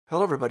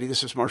Hello, everybody.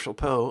 This is Marshall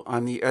Poe.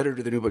 I'm the editor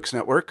of the New Books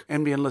Network.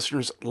 NBN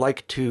listeners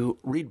like to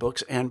read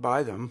books and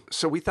buy them.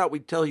 So we thought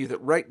we'd tell you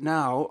that right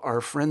now, our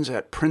friends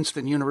at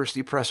Princeton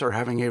University Press are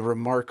having a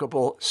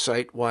remarkable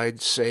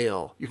site-wide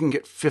sale. You can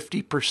get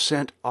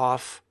 50%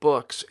 off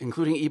books,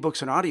 including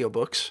ebooks and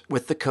audiobooks,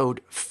 with the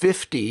code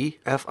 50,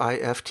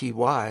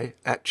 F-I-F-T-Y,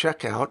 at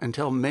checkout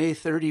until May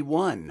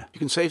 31. You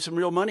can save some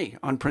real money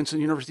on Princeton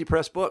University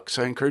Press books.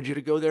 I encourage you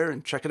to go there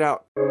and check it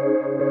out.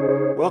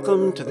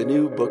 Welcome to the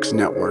New Books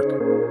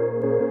Network.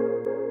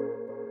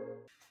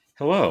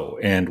 Hello,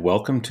 and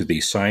welcome to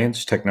the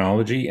Science,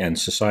 Technology, and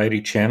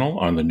Society channel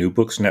on the New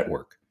Books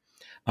Network.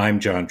 I'm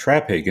John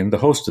Traphagen, the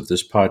host of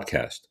this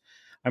podcast.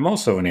 I'm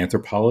also an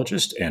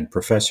anthropologist and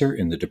professor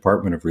in the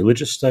Department of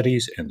Religious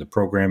Studies and the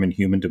Program in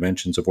Human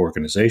Dimensions of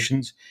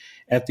Organizations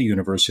at the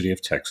University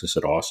of Texas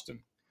at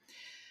Austin.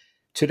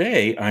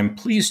 Today, I'm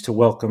pleased to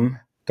welcome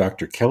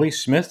Dr. Kelly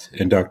Smith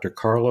and Dr.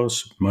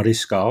 Carlos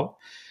Mariscal,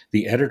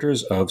 the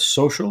editors of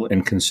Social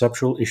and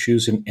Conceptual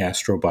Issues in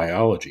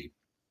Astrobiology,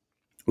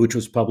 which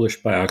was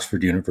published by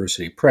Oxford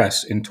University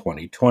Press in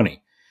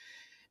 2020.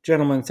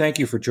 Gentlemen, thank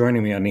you for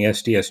joining me on the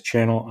SDS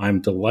channel.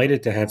 I'm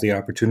delighted to have the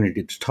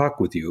opportunity to talk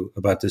with you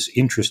about this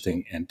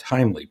interesting and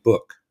timely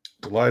book.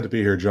 Delighted to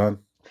be here, John.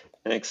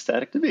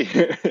 Ecstatic to be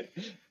here.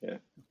 Yeah.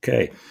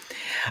 Okay.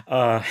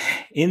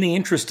 In the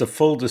interest of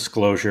full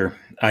disclosure,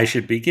 I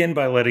should begin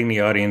by letting the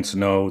audience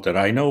know that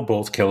I know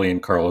both Kelly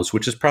and Carlos,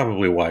 which is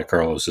probably why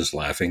Carlos is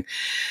laughing,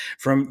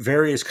 from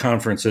various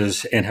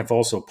conferences and have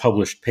also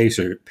published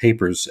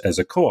papers as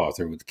a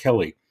co-author with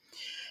Kelly.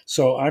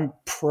 So I'm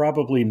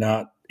probably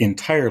not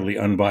entirely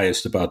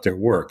unbiased about their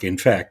work. In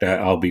fact,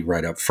 I'll be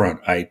right up front.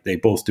 They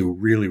both do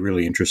really,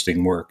 really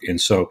interesting work. And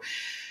so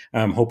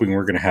I'm hoping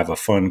we're going to have a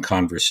fun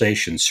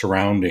conversation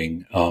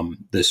surrounding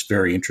this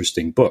very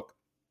interesting book.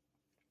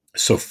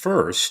 So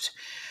first,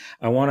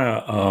 I want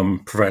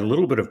to provide a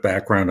little bit of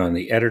background on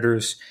the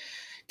editors.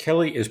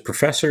 Kelly is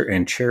professor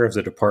and chair of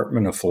the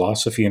Department of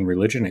Philosophy and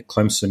Religion at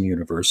Clemson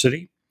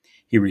University.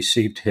 He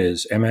received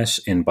his MS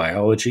in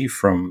biology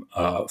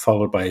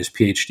followed by his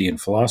PhD in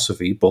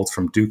philosophy, both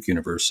from Duke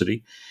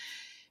University.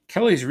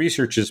 Kelly's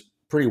research is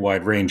pretty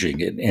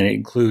wide-ranging, and it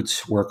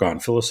includes work on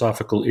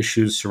philosophical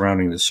issues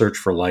surrounding the search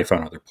for life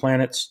on other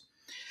planets,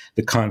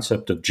 the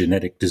concept of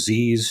genetic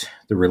disease,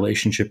 the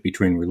relationship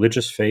between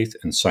religious faith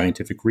and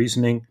scientific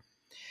reasoning,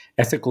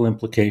 ethical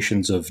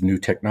implications of new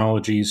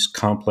technologies,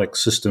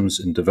 complex systems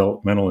in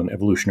developmental and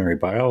evolutionary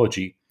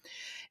biology,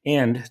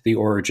 and the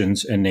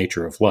origins and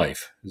nature of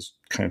life. It's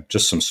kind of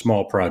just some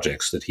small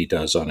projects that he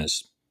does on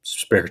his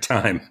spare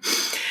time.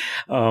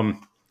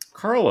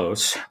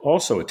 Carlos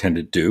also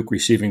attended Duke,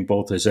 receiving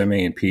both his MA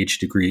and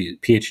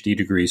PhD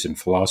degrees in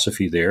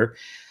philosophy there.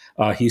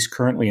 He's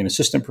currently an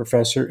assistant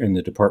professor in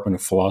the Department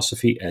of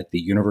Philosophy at the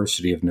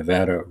University of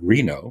Nevada,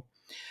 Reno.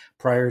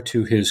 Prior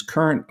to his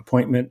current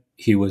appointment,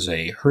 he was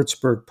a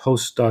Hertzberg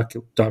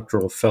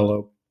postdoctoral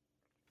fellow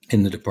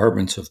in the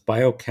departments of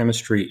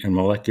biochemistry and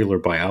molecular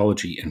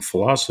biology and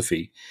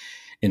philosophy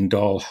in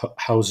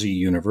Dalhousie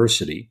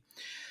University.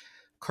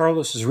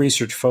 Carlos's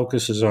research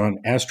focuses on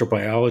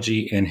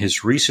astrobiology, and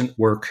his recent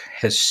work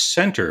has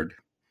centered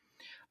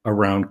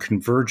around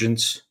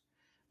convergence,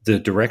 the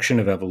direction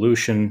of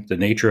evolution, the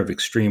nature of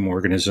extreme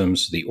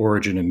organisms, the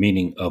origin and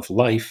meaning of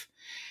life,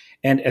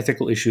 and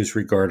ethical issues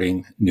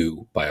regarding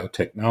new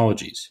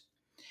biotechnologies.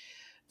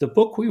 The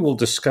book we will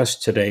discuss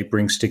today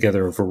brings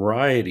together a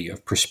variety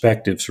of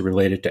perspectives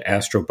related to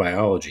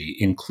astrobiology,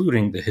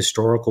 including the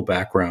historical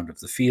background of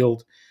the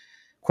field,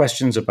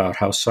 questions about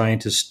how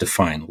scientists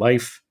define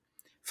life,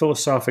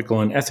 philosophical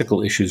and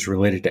ethical issues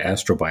related to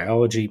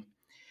astrobiology,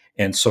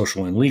 and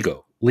social and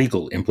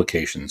legal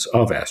implications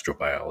of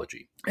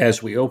astrobiology.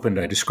 As we opened,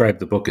 I described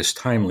the book as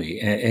timely,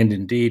 and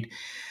indeed,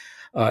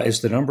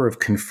 as the number of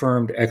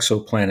confirmed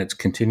exoplanets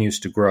continues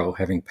to grow,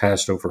 having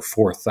passed over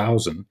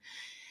 4,000,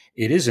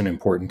 it is an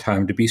important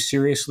time to be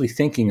seriously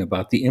thinking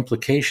about the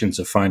implications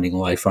of finding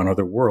life on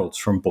other worlds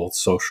from both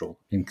social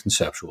and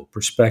conceptual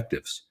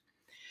perspectives.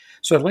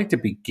 So I'd like to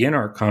begin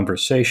our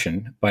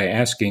conversation by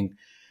asking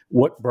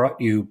what brought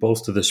you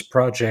both to this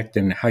project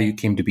and how you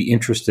came to be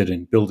interested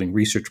in building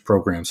research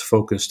programs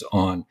focused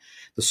on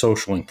the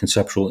social and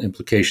conceptual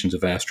implications of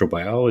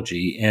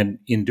astrobiology. And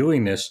in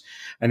doing this,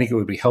 I think it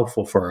would be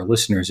helpful for our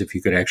listeners if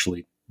you could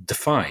actually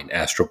define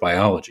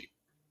astrobiology.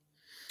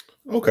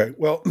 Okay,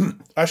 well,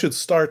 I should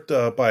start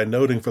by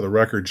noting for the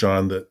record,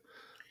 John, that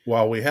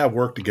while we have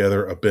worked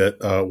together a bit,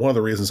 one of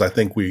the reasons I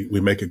think we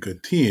make a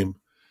good team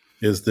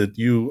is that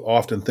you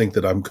often think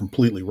that I'm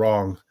completely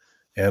wrong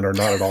and are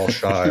not at all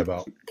shy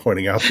about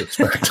pointing out this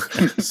fact.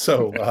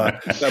 So, to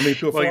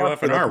a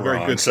philosopher, that's a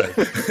very good thing.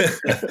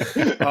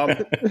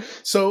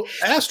 So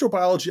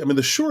astrobiology,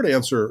 the short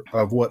answer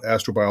of what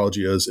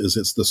astrobiology is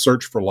it's the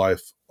search for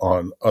life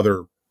on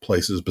other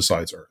places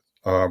besides Earth.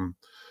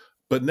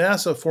 But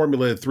NASA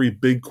formulated three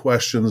big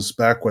questions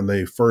back when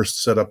they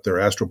first set up their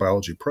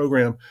astrobiology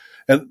program.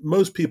 And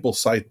most people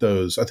cite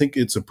those. I think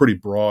it's a pretty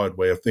broad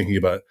way of thinking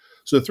about it.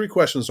 So the three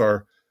questions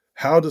are,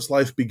 how does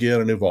life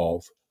begin and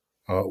evolve?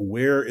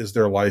 Where is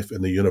there life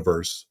in the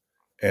universe?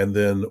 and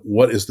then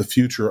what is the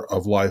future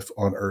of life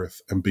on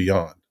Earth and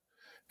beyond?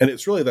 And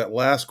it's really that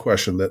last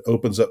question that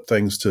opens up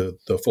things to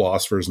the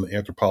philosophers and the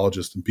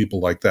anthropologists and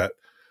people like that.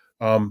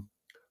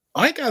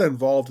 I got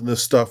involved in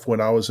this stuff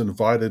when I was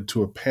invited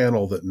to a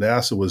panel that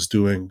NASA was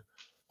doing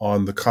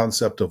on the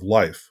concept of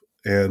life.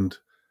 And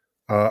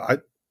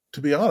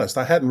to be honest,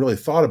 I hadn't really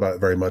thought about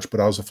it very much, but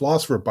I was a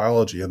philosopher of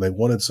biology, and they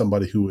wanted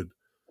somebody who would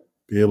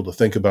be able to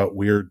think about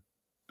weird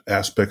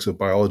aspects of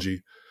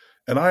biology.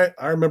 And I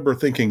remember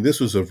thinking this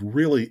was a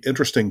really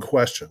interesting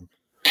question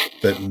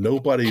that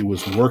nobody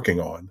was working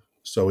on.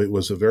 So it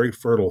was a very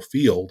fertile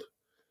field.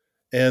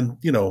 And,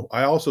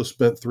 I also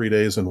spent 3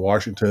 days in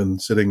Washington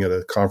sitting at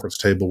a conference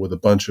table with a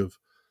bunch of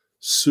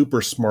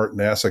super smart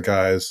NASA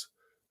guys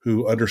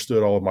who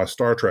understood all of my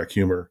Star Trek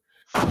humor.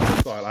 I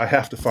thought, I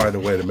have to find a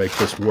way to make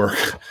this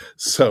work.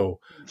 So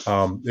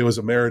it was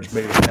a marriage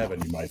made in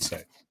heaven, you might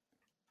say.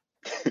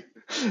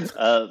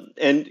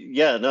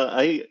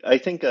 I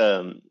think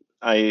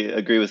I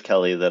agree with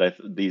Kelly that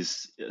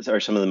these are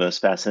some of the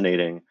most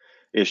fascinating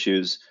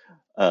issues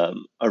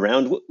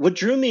around. What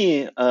drew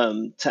me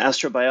to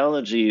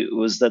astrobiology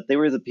was that they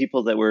were the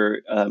people that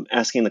were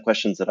asking the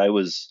questions that I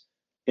was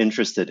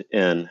interested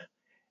in.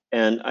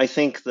 And I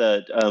think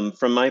that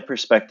from my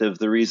perspective,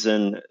 the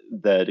reason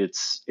that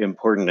it's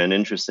important and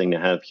interesting to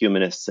have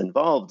humanists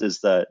involved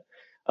is that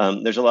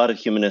there's a lot of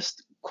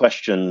humanist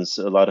questions,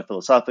 a lot of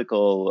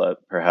philosophical,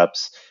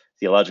 perhaps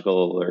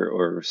theological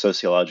or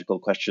sociological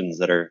questions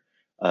that are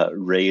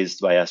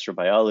raised by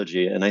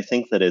astrobiology. And I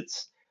think that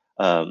it's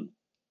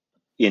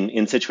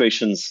in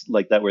situations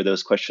like that where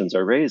those questions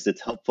are raised,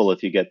 it's helpful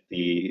if you get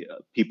the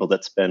people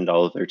that spend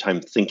all of their time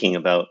thinking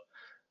about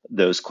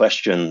those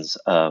questions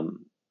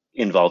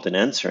involved in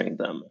answering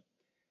them.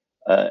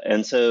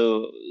 And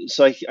so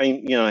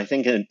I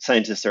think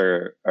scientists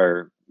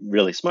are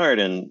really smart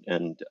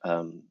and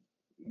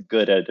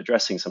good at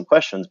addressing some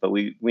questions, but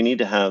we need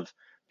to have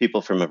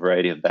people from a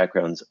variety of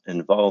backgrounds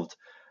involved.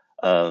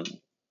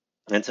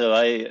 And so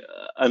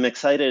I'm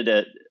excited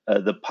at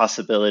the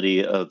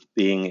possibility of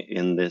being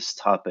in this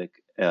topic,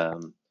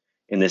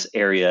 in this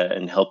area,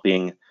 and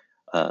helping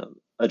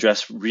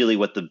address really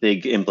what the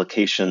big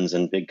implications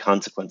and big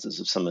consequences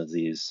of some of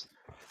these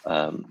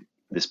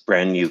this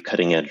brand new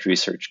cutting edge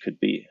research could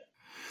be.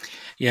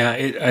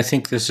 Yeah, I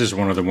think this is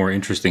one of the more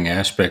interesting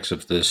aspects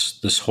of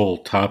this whole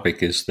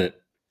topic, is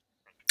that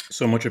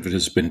so much of it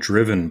has been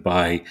driven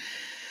by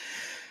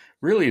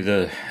really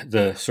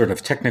the sort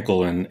of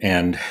technical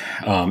and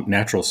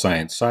natural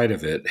science side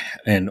of it,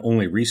 and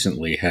only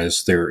recently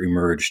has there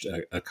emerged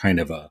a kind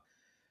of a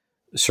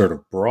sort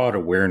of broad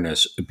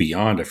awareness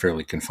beyond a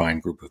fairly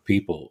confined group of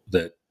people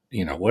that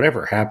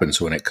whatever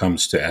happens when it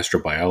comes to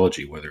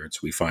astrobiology, whether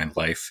it's we find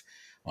life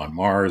on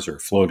Mars or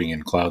floating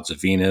in clouds of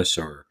Venus,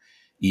 or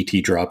ET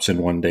drops in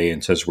one day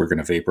and says we're going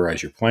to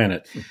vaporize your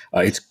planet,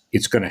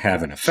 it's going to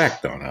have an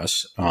effect on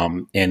us.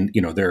 And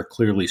there are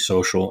clearly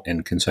social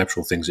and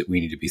conceptual things that we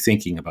need to be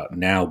thinking about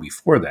now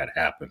before that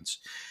happens.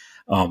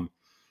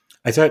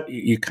 I thought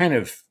you kind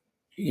of,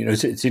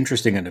 it's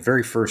interesting on the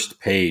very first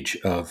page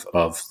of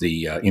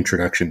the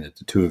introduction that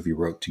the two of you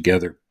wrote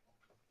together.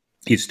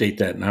 You state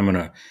that, and I'm going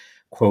to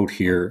quote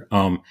here.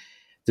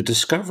 The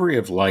discovery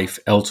of life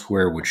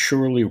elsewhere would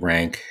surely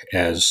rank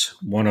as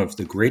one of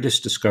the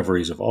greatest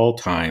discoveries of all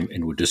time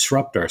and would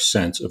disrupt our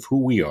sense of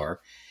who we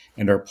are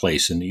and our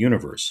place in the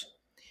universe.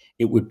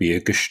 It would be a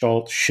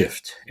gestalt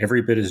shift,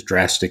 every bit as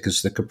drastic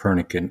as the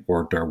Copernican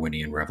or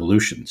Darwinian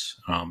revolutions.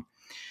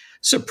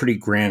 It's a pretty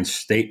grand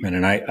statement,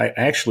 and I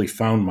actually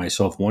found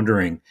myself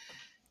wondering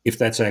if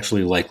that's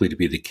actually likely to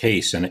be the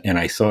case. And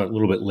I thought a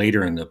little bit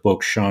later in the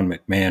book, Sean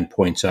McMahon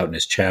points out in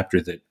his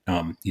chapter that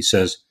he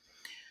says,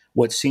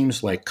 what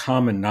seems like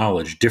common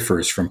knowledge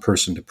differs from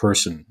person to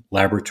person,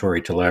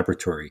 laboratory to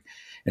laboratory,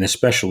 and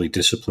especially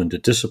discipline to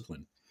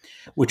discipline,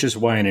 which is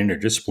why an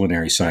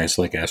interdisciplinary science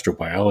like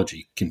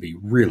astrobiology can be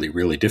really,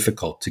 really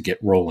difficult to get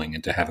rolling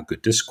and to have a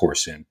good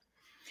discourse in.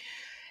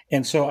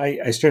 And so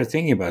I started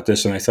thinking about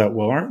this, and I thought,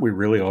 well, aren't we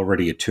really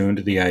already attuned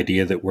to the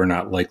idea that we're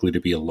not likely to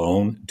be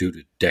alone due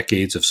to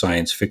decades of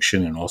science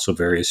fiction and also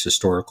various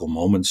historical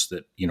moments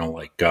that,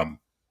 like the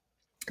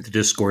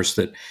discourse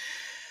that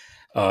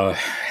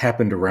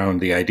happened around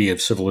the idea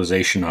of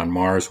civilization on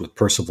Mars with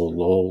Percival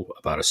Lowell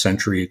about a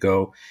century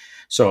ago.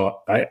 So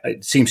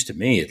it seems to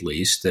me, at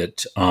least,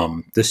 that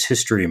this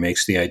history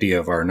makes the idea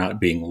of our not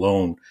being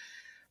alone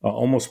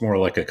almost more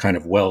like a kind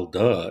of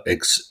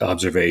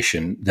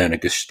observation than a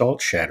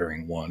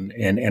gestalt-shattering one.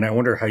 And I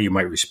wonder how you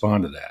might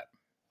respond to that.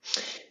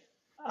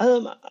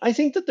 I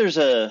think that there's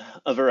a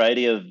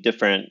variety of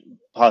different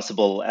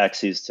possible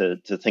axes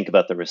to think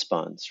about the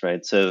response,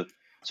 right? So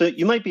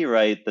you might be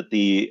right that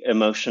the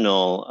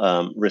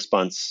emotional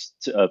response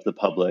of the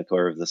public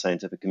or of the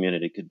scientific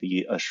community could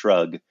be a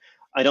shrug.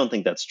 I don't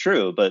think that's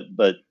true, but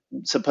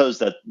suppose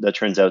that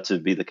turns out to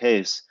be the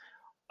case.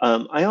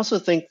 I also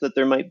think that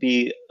there might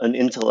be an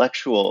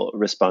intellectual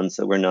response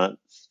that we're not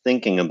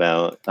thinking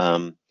about,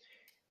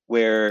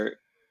 where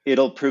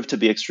it'll prove to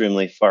be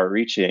extremely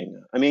far-reaching.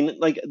 I mean,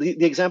 like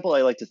the example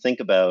I like to think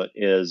about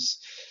is,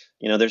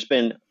 There's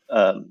been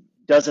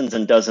dozens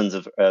and dozens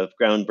of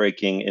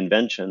groundbreaking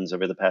inventions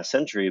over the past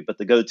century, but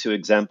the go-to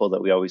example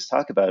that we always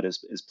talk about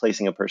is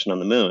placing a person on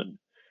the moon,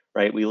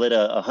 right? We lit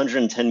a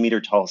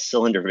 110-meter tall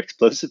cylinder of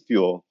explosive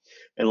fuel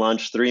and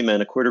launched 3 men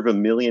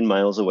 250,000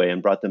 miles away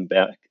and brought them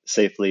back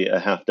safely a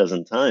half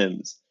dozen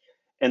times.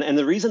 And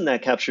the reason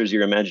that captures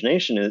your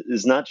imagination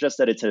is not just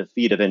that it's a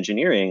feat of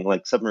engineering,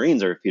 like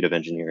submarines are a feat of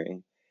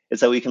engineering.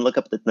 It's that we can look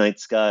up at the night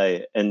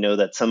sky and know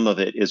that some of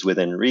it is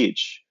within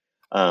reach.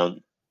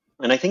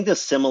 And I think a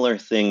similar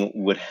thing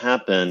would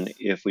happen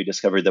if we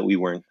discovered that we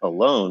weren't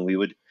alone. We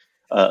would,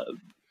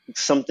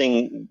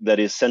 something that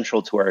is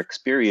central to our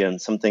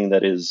experience, something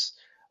that is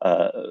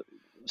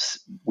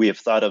we have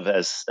thought of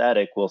as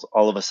static, will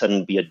all of a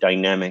sudden be a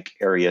dynamic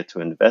area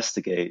to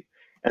investigate.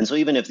 And so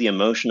even if the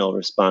emotional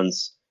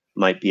response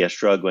might be a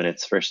shrug when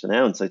it's first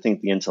announced, I think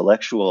the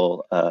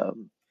intellectual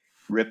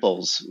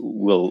ripples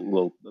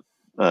will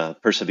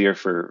persevere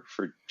for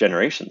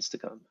generations to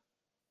come.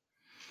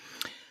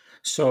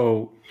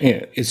 So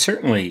it's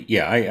certainly,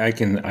 I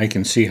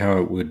can see how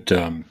it would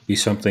be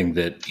something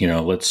that,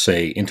 let's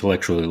say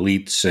intellectual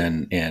elites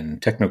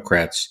and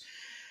technocrats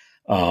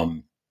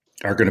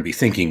are going to be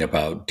thinking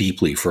about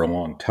deeply for a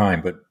long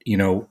time. But,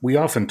 we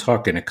often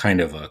talk in a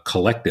kind of a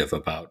collective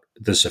about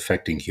this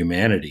affecting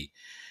humanity.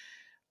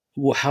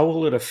 Well, how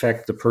will it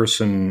affect the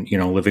person,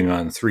 living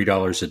on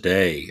 $3 a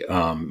day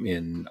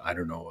in, I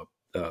don't know,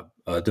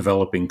 a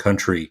developing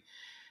country?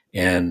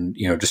 And,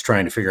 just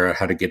trying to figure out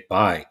how to get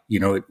by.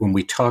 When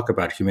we talk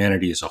about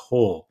humanity as a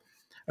whole,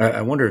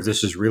 I wonder if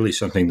this is really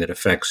something that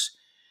affects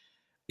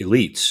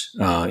elites,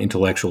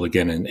 intellectual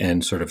again,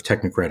 and sort of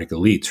technocratic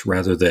elites,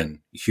 rather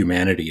than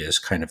humanity as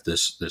kind of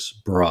this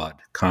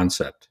broad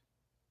concept.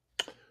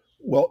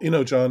 Well,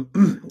 John,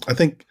 I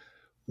think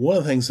one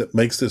of the things that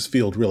makes this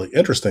field really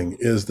interesting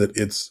is that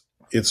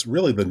it's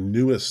really the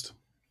newest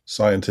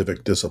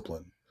scientific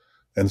discipline.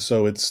 And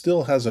so it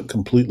still hasn't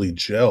completely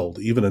gelled,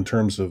 even in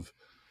terms of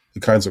the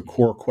kinds of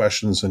core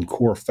questions and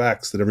core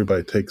facts that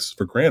everybody takes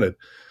for granted.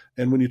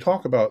 And when you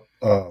talk about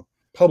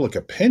public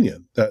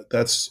opinion,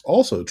 that's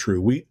also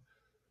true.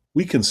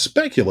 We can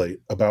speculate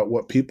about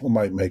what people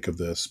might make of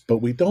this, but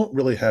we don't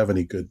really have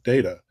any good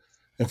data.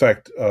 In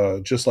fact,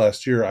 just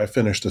last year, I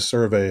finished a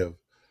survey of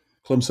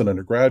Clemson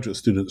undergraduate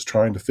students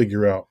trying to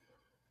figure out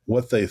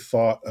what they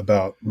thought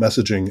about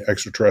messaging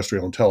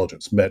extraterrestrial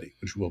intelligence, METI,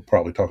 which we'll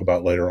probably talk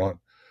about later on.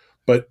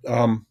 But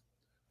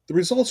the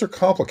results are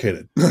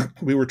complicated.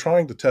 We were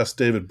trying to test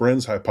David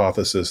Brin's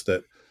hypothesis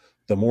that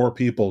the more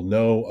people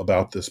know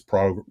about this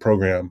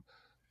program,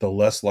 the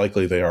less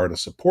likely they are to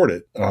support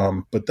it.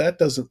 But that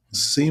doesn't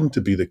seem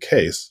to be the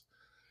case.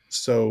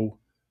 So,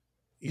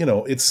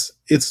 it's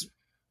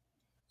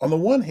on the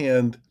one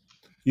hand,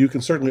 you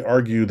can certainly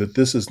argue that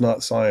this is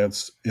not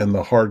science in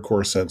the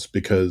hardcore sense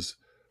because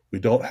we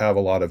don't have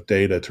a lot of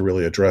data to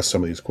really address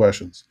some of these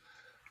questions.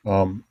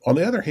 On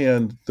the other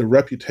hand, the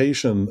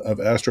reputation of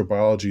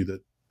astrobiology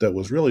that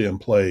was really in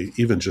play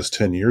even just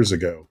 10 years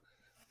ago,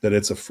 that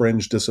it's a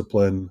fringe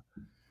discipline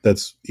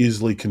that's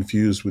easily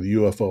confused with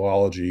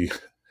UFOlogy,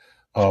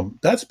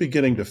 that's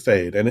beginning to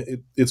fade.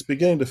 And it's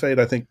beginning to fade,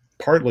 I think,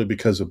 partly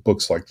because of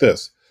books like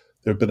this.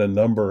 There have been a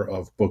number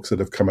of books that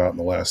have come out in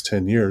the last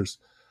 10 years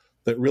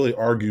that really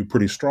argue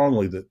pretty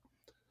strongly that,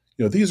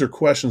 these are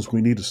questions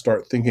we need to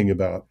start thinking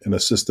about in a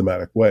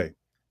systematic way.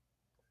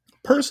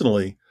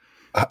 Personally,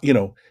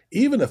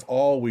 even if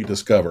all we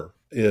discover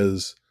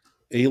is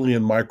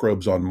alien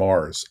microbes on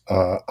Mars,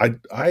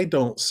 I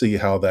don't see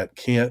how that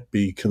can't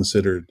be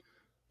considered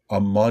a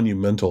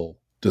monumental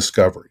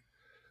discovery.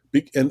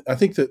 And I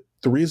think that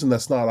the reason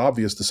that's not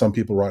obvious to some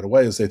people right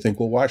away is they think,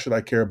 well, why should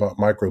I care about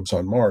microbes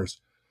on Mars?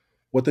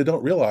 What they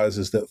don't realize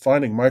is that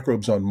finding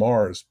microbes on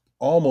Mars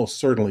almost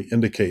certainly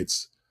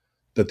indicates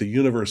that the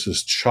universe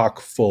is chock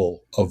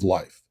full of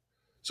life.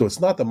 So it's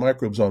not the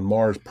microbes on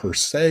Mars per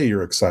se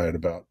you're excited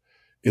about.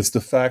 It's the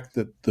fact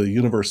that the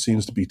universe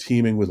seems to be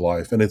teeming with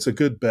life. And it's a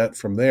good bet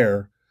from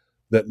there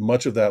that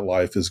much of that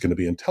life is going to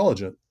be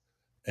intelligent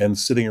and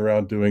sitting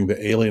around doing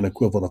the alien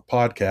equivalent of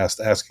podcast,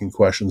 asking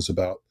questions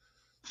about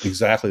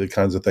exactly the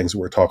kinds of things that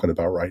we're talking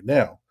about right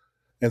now.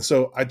 And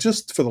so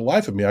for the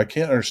life of me, I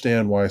can't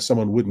understand why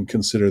someone wouldn't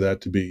consider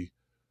that to be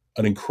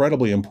an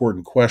incredibly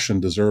important question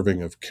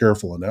deserving of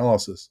careful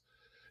analysis.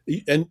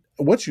 And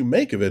what you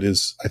make of it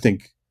is, I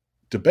think,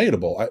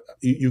 debatable.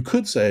 You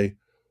could say,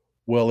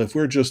 well, if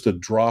we're just a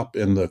drop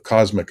in the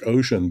cosmic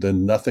ocean,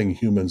 then nothing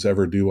humans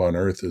ever do on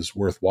Earth is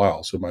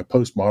worthwhile. So my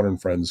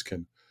postmodern friends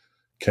can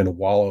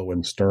wallow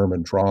in Sturm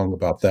and Drang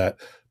about that.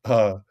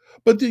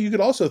 But you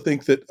could also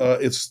think that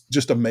it's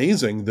just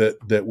amazing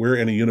that we're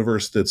in a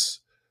universe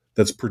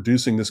that's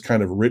producing this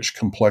kind of rich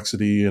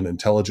complexity and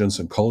intelligence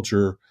and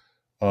culture.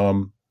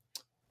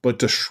 But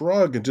to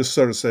shrug and just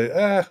sort of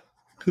say,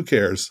 who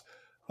cares?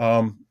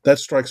 That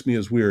strikes me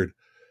as weird.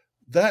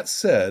 That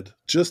said,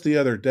 just the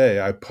other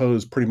day, I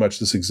posed pretty much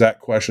this exact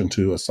question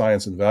to a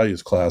science and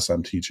values class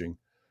I'm teaching,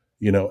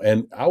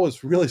 and I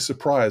was really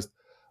surprised.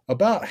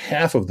 About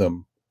half of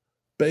them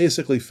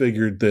basically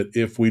figured that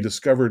if we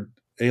discovered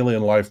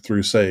alien life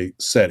through, say,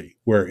 SETI,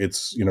 where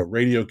it's,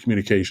 radio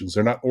communications.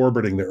 They're not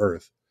orbiting the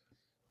Earth.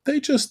 They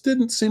just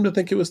didn't seem to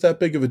think it was that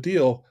big of a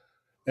deal.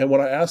 And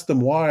when I asked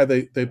them why,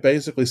 they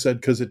basically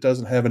said, because it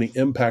doesn't have any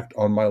impact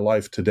on my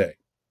life today.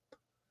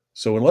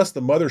 So unless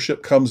the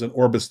mothership comes and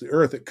orbits the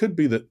Earth, it could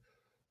be that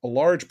a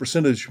large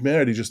percentage of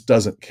humanity just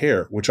doesn't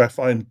care, which I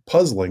find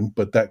puzzling,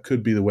 but that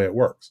could be the way it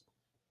works.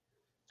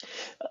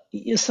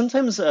 Yeah,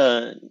 sometimes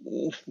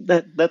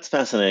that's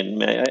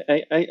fascinating.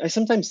 I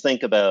sometimes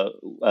think about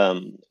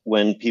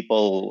when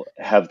people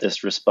have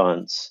this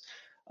response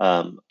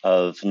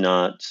of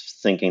not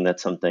thinking that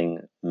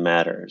something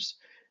matters,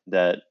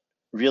 that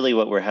really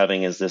what we're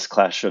having is this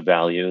clash of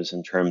values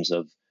in terms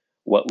of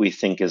what we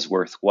think is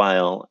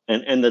worthwhile,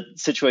 and the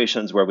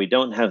situations where we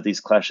don't have these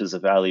clashes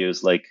of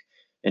values, like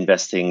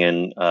investing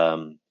in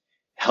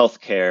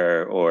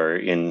healthcare or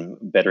in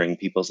bettering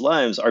people's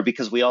lives, are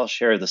because we all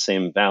share the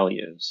same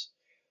values.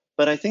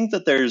 But I think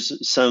that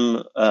there's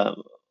some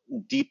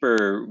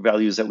deeper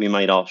values that we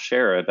might all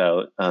share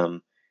about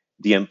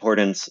the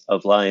importance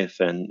of life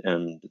and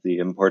the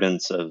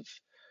importance of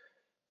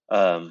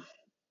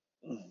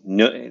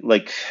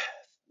like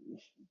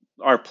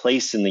our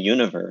place in the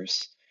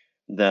universe.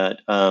 That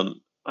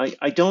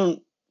I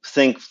don't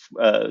think,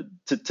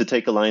 to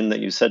take a line that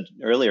you said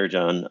earlier,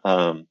 John,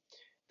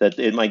 that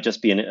it might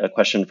just be a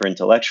question for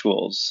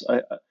intellectuals.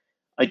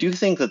 I do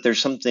think that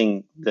there's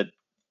something that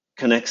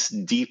connects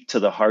deep to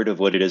the heart of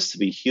what it is to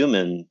be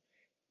human,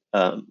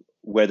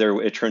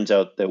 whether it turns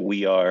out that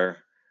we are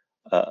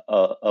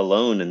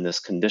alone in this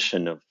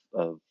condition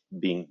of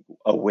being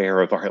aware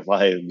of our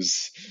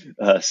lives,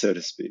 so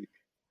to speak.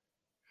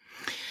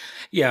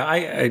 Yeah,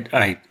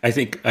 I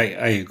think I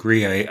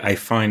agree. I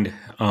find,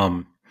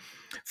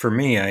 for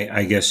me,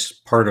 I guess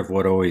part of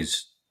what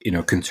always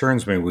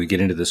concerns me when we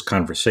get into this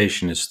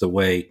conversation is the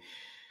way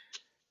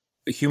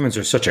humans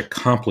are such a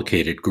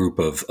complicated group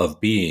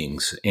of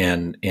beings,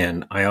 and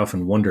I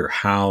often wonder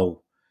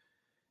how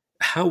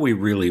we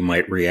really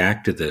might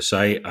react to this.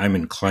 I'm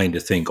inclined to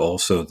think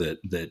also that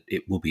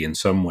it will be in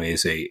some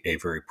ways a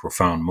very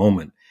profound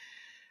moment.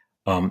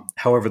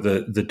 However,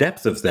 the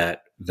depth of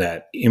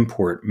that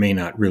import may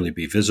not really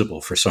be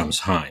visible for some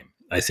time.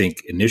 I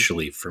think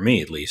initially, for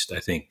me at least, I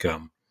think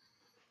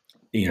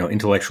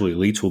intellectual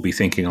elites will be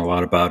thinking a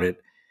lot about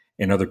it,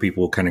 and other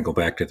people will kind of go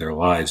back to their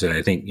lives. And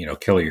I think,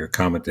 Kelly, your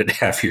comment that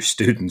half your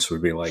students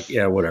would be like,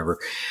 yeah, whatever.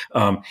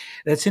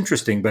 That's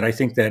interesting. But I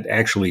think that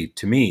actually,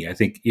 to me, I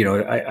think,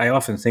 I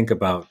often think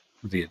about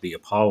the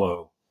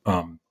Apollo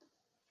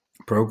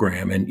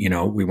program, and,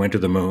 we went to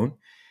the moon,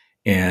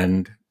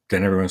 and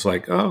then everyone's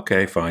like, oh,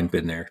 okay, fine,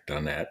 been there,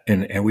 done that.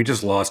 And we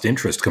just lost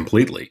interest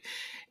completely.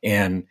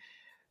 And,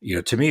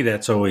 to me,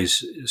 that's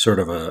always sort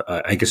of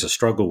I guess a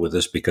struggle with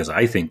this, because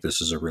I think this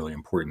is a really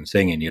important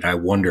thing. And yet I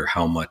wonder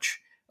how much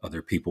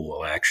other people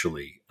will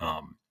actually,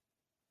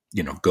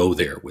 go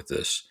there with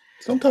this.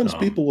 Sometimes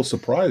people will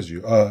surprise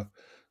you.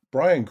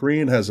 Brian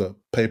Greene has a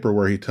paper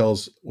where he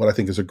tells what I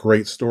think is a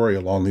great story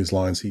along these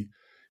lines.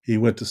 He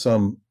went to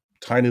some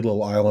tiny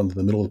little island in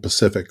the middle of the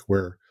Pacific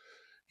where,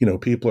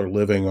 people are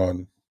living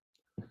on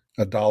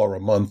 $1 a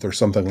month or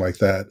something like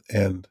that.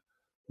 And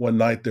one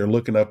night they're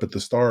looking up at the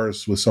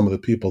stars with some of the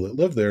people that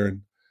live there.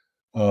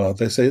 And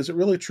they say, is it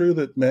really true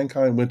that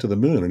mankind went to the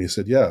moon? And he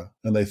said, yeah.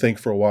 And they think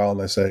for a while and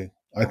they say,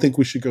 I think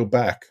we should go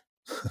back.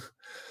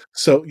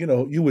 So,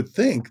 you would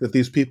think that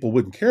these people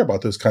wouldn't care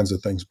about those kinds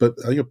of things, but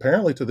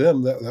apparently to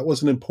them, that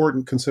was an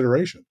important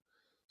consideration.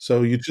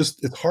 So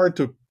it's hard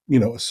to,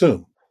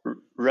 assume.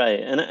 Right.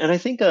 And I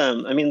think,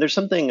 there's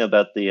something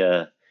about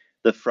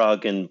the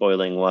frog in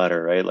boiling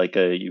water, right? Like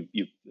you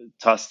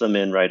toss them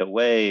in right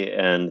away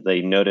and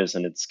they notice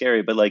and it's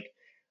scary, but like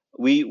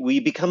we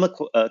become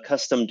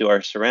accustomed to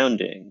our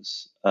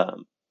surroundings.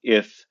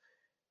 If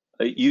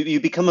you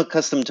become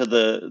accustomed to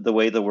the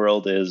way the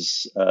world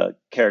is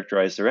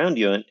characterized around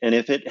you, and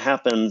if it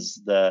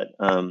happens that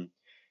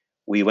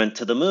we went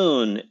to the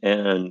moon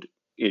and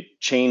it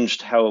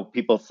changed how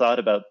people thought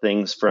about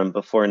things from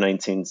before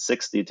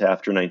 1960 to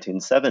after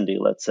 1970,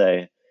 let's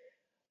say,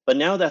 but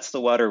now that's the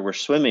water we're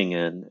swimming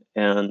in,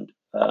 and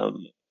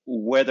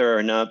whether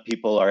or not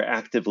people are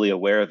actively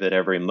aware of it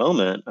every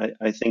moment,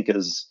 I think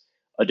is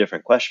a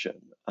different question.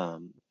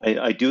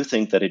 I do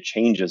think that it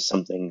changes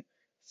something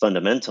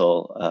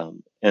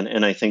fundamental,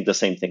 and I think the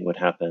same thing would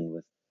happen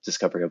with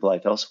discovery of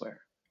life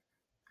elsewhere.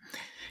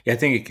 Yeah, I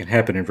think it can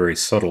happen in very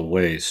subtle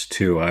ways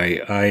too.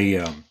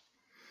 I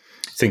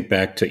think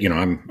back to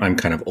I'm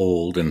kind of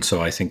old, and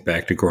so I think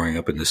back to growing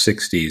up in the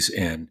 '60s,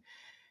 and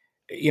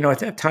at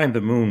that time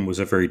the moon was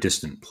a very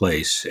distant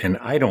place, and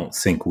I don't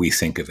think we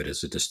think of it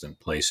as a distant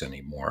place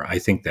anymore. I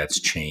think that's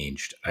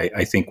changed.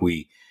 I think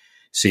we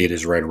see it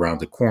as right around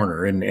the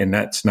corner, and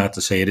that's not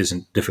to say it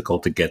isn't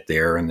difficult to get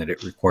there, and that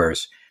it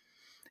requires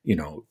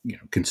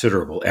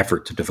considerable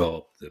effort to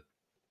develop the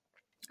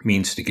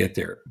means to get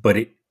there.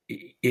 But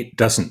it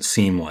doesn't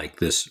seem like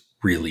this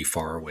really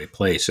far away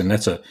place, and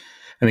that's I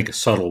think a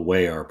subtle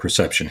way our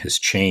perception has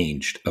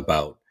changed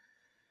about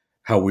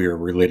how we are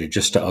related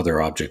just to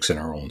other objects in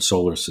our own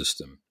solar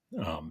system.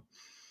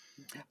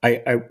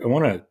 I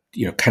want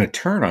to kind of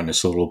turn on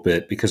this a little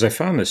bit because I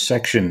found this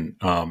section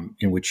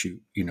in which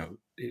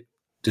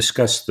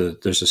discuss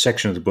there's a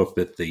section of the book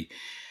that the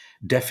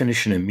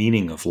definition and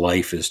meaning of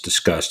life is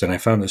discussed, and I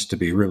found this to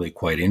be really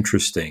quite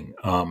interesting.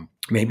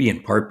 Maybe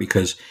in part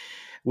because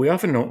we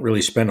often don't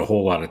really spend a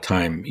whole lot of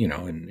time,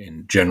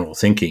 in general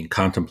thinking,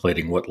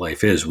 contemplating what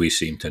life is. We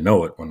seem to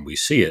know it when we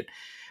see it,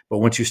 but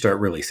once you start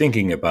really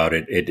thinking about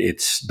it,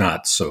 it's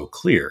not so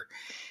clear.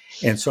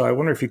 And so I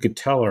wonder if you could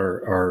tell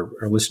our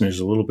listeners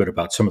a little bit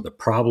about some of the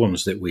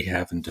problems that we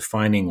have in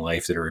defining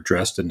life that are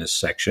addressed in this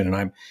section.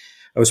 And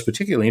I was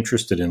particularly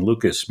interested in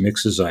Lucas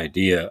Mix's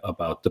idea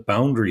about the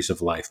boundaries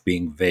of life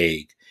being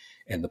vague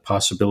and the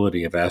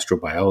possibility of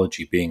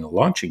astrobiology being a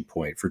launching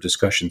point for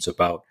discussions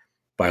about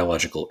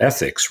biological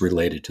ethics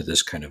related to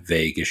this kind of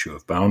vague issue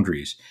of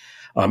boundaries,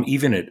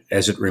 even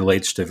as it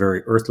relates to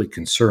very earthly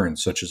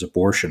concerns such as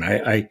abortion.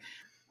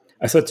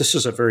 I thought this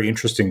is a very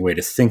interesting way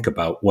to think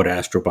about what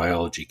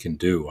astrobiology can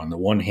do. On the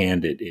one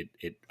hand,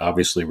 it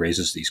obviously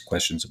raises these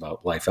questions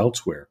about life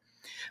elsewhere,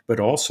 but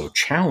also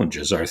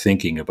challenges our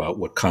thinking about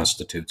what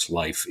constitutes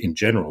life in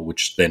general,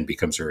 which then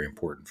becomes very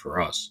important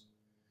for us.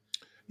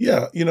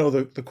 Yeah,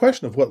 the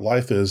question of what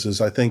life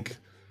is, I think,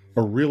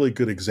 a really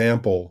good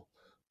example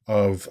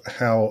of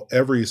how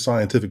every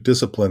scientific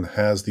discipline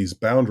has these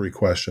boundary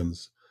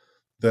questions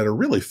that are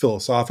really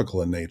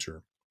philosophical in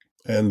nature,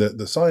 and that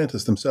the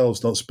scientists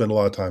themselves don't spend a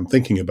lot of time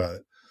thinking about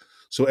it.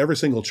 So every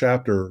single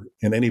chapter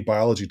in any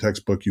biology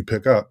textbook you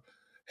pick up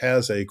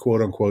has a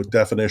quote unquote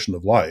definition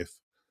of life,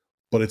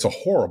 but it's a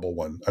horrible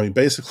one. I mean,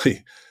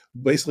 basically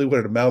what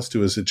it amounts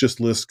to is it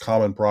just lists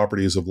common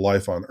properties of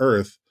life on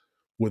Earth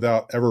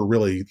without ever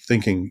really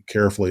thinking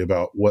carefully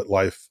about what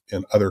life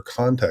in other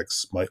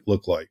contexts might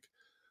look like.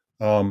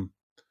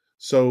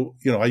 So,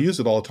 I use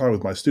it all the time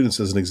with my students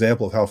as an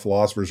example of how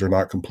philosophers are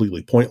not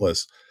completely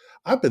pointless.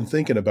 I've been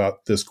thinking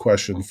about this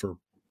question for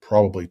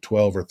probably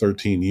 12 or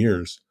 13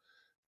 years,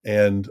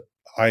 and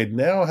I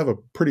now have a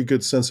pretty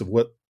good sense of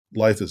what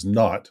life is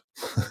not.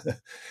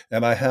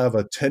 And I have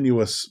a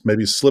tenuous,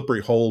 maybe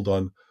slippery hold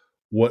on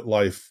what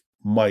life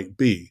might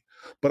be.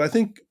 But I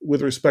think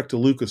with respect to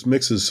Lucas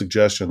Mix's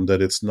suggestion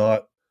that it's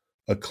not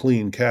a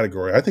clean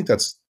category, I think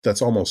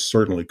that's almost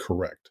certainly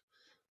correct.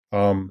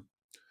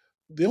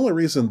 The only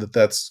reason that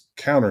that's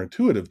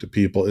counterintuitive to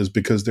people is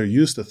because they're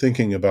used to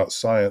thinking about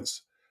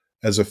science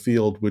as a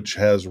field which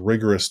has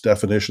rigorous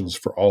definitions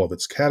for all of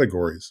its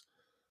categories.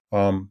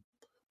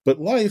 But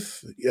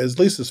life, at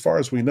least as far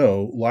as we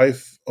know,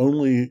 life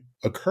only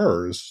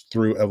occurs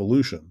through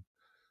evolution.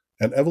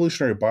 And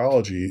evolutionary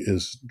biology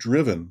is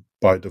driven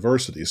by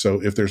diversity.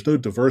 So if there's no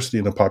diversity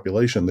in a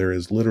population, there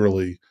is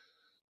literally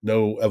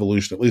no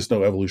evolution, at least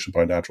no evolution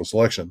by natural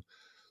selection.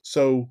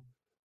 So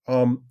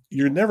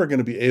you're never going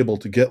to be able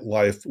to get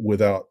life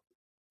without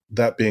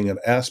that being an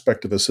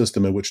aspect of a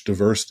system in which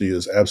diversity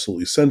is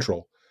absolutely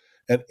central.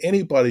 And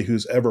anybody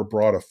who's ever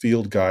brought a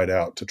field guide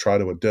out to try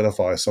to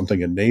identify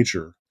something in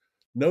nature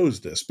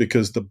knows this,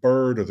 because the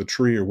bird or the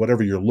tree or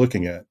whatever you're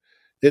looking at,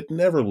 it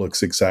never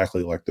looks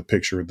exactly like the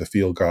picture in the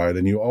field guide.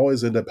 And you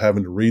always end up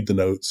having to read the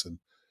notes and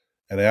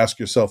ask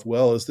yourself,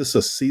 well, is this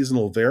a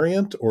seasonal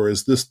variant, or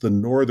is this the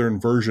northern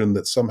version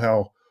that's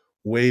somehow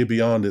way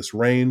beyond its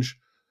range?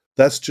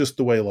 That's just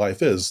the way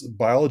life is.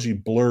 Biology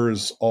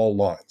blurs all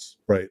lines,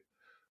 right?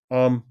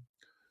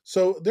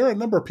 So there are a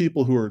number of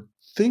people who are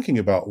thinking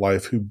about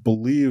life who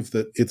believe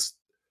that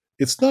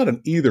it's not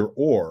an either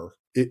or,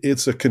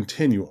 it's a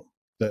continuum,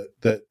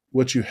 that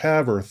what you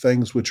have are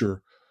things which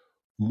are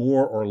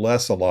more or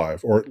less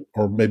alive, or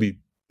maybe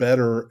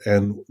better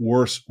and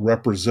worse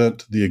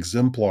represent the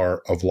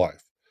exemplar of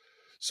life.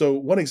 So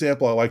one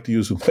example I like to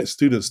use with my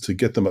students to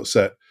get them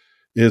upset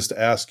is to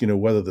ask,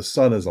 whether the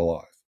sun is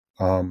alive.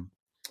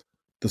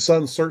 The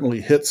sun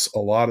certainly hits a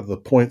lot of the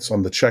points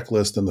on the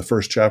checklist in the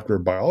first chapter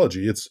of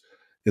biology. It's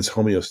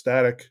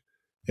homeostatic.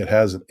 It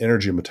has an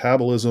energy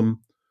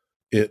metabolism.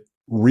 It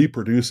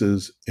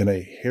reproduces in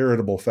a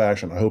heritable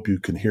fashion. I hope you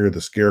can hear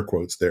the scare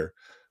quotes there.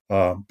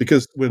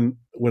 Because when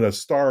a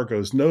star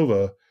goes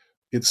nova,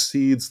 it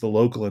seeds the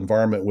local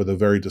environment with a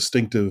very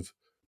distinctive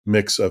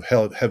mix of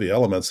heavy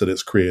elements that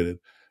it's created.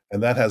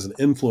 And that has an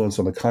influence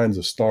on the kinds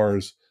of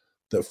stars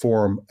that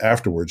form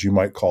afterwards. You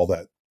might call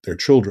that their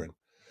children.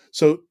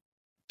 So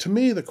to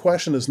me, the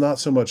question is not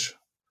so much,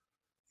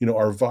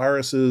 are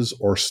viruses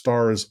or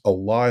stars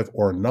alive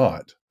or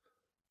not,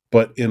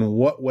 but in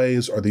what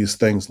ways are these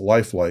things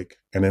lifelike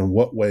and in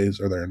what ways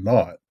are they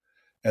not?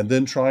 And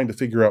then trying to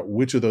figure out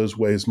which of those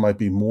ways might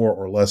be more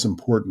or less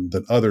important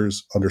than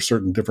others under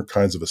certain different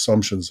kinds of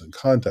assumptions and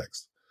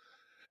context.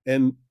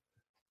 And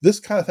this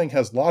kind of thing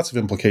has lots of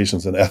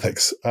implications in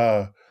ethics.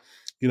 The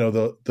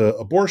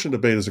abortion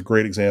debate is a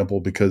great example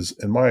because,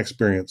 in my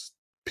experience,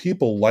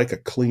 people like a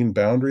clean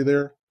boundary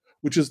there,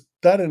 which is,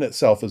 that in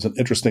itself is an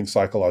interesting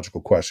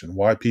psychological question,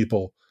 why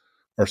people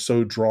are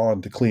so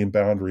drawn to clean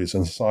boundaries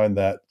and assign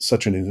that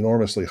such an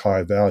enormously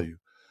high value.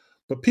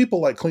 But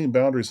people like clean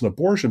boundaries in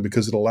abortion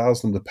because it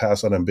allows them to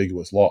pass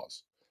unambiguous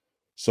laws.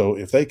 So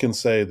if they can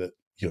say that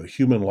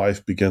human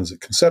life begins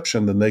at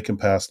conception, then they can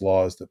pass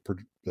laws that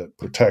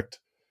protect,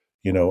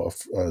 a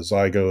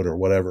zygote or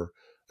whatever,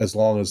 as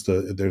long as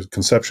their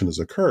conception has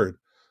occurred.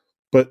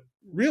 But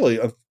really,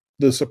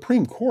 the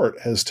Supreme Court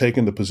has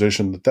taken the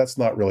position that that's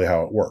not really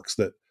how it works,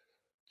 that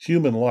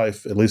human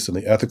life, at least in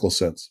the ethical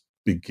sense,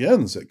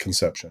 begins at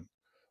conception,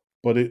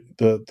 but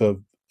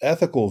the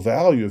ethical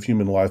value of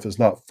human life is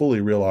not fully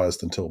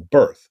realized until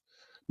birth.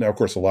 Now, of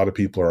course, a lot of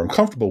people are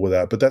uncomfortable with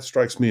that, but that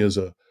strikes me as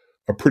a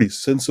pretty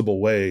sensible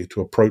way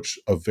to approach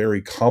a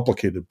very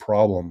complicated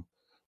problem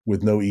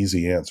with no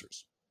easy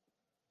answers.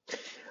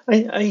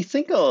 I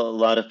think a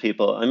lot of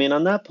people, I mean,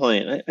 on that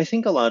point, I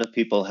think a lot of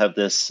people have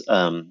this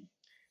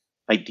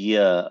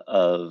idea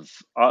of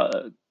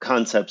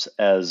concepts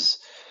as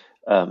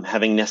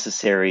having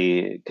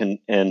necessary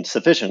and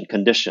sufficient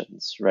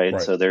conditions,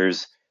 right? So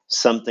there's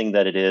something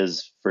that it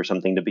is for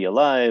something to be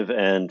alive,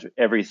 and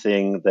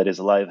everything that is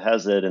alive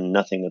has it, and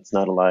nothing that's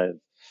not alive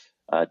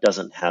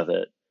doesn't have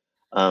it.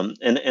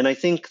 And I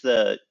think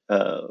that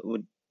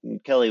what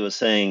Kelly was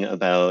saying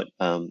about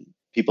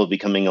people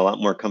becoming a lot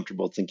more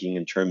comfortable thinking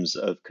in terms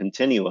of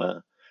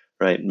continua,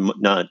 right?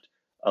 Not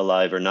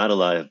alive or not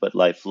alive, but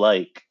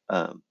life-like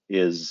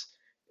is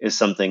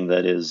something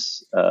that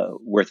is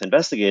worth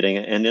investigating.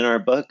 And in our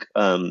book,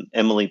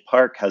 Emily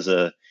Park has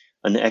an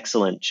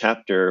excellent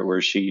chapter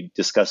where she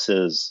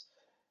discusses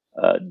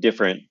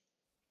different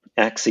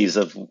axes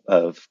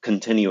of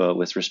continua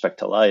with respect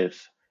to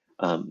life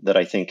that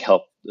I think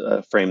help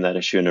frame that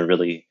issue in a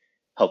really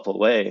helpful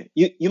way.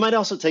 You might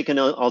also take an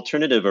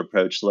alternative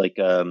approach, like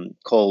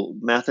Cole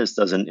Mathis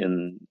does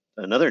in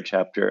another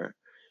chapter,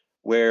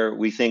 where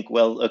we think,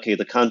 well, okay,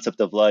 the concept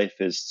of life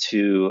is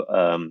too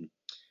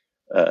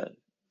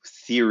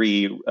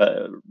theory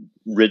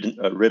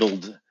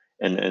riddled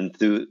and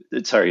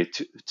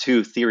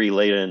too theory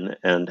laden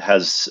and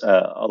has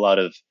a lot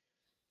of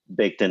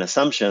baked in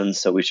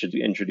assumptions. So we should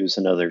introduce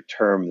another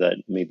term that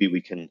maybe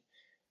we can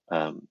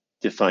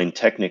define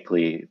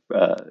technically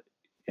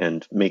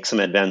and make some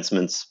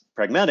advancements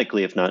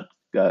pragmatically, if not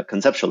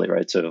conceptually,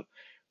 right? So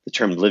the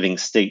term living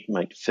state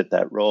might fit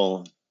that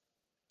role.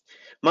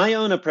 My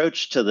own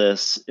approach to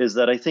this is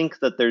that I think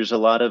that there's a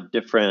lot of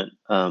different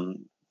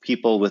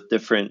people with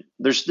different,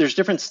 there's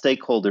different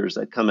stakeholders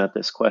that come at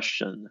this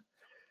question.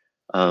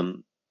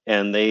 And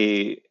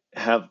they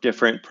have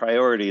different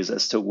priorities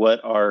as to what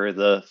are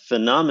the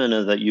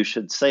phenomena that you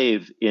should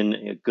save in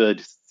a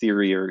good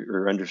theory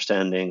or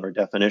understanding or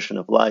definition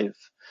of life.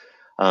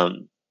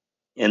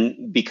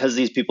 And because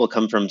these people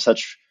come from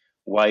such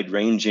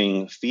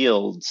wide-ranging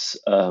fields,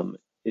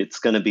 it's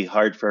going to be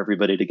hard for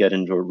everybody to get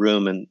into a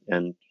room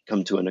and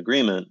come to an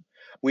agreement.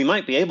 We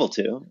might be able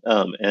to,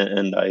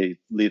 and I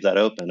leave that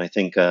open. I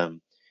think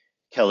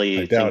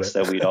Kelly thinks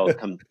that we'd all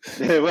come.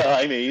 Well,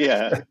 I mean,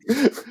 yeah.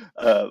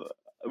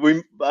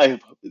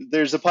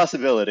 There's a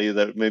possibility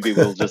that maybe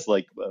we'll just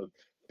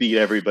beat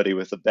everybody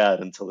with a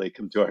bat until they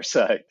come to our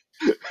side.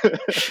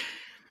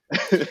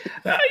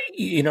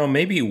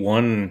 Maybe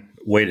one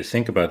way to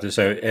think about this,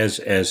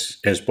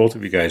 as both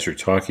of you guys are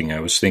talking, I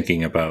was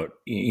thinking about,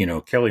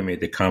 Kelly made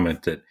the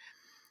comment that,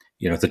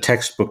 the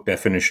textbook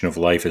definition of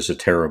life is a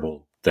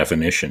terrible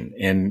definition.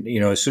 And,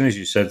 as soon as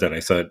you said that,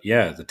 I thought,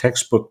 yeah, the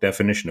textbook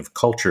definition of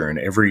culture in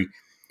every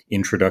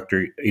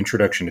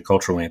introduction to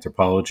cultural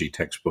anthropology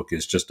textbook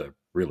is just a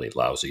really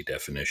lousy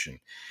definition.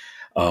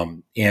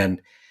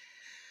 And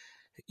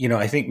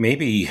I think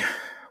maybe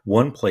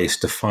one place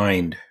to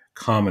find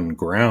common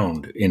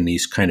ground in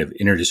these kind of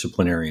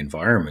interdisciplinary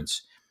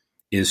environments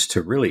is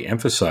to really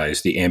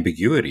emphasize the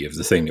ambiguity of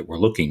the thing that we're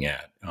looking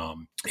at.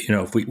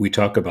 If we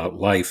talk about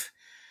life,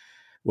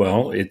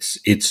 well, it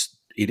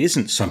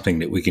isn't something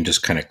that we can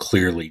just kind of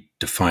clearly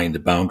define the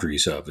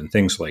boundaries of, and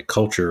things like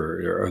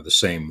culture are the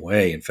same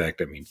way. In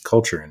fact, I mean,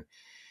 culture in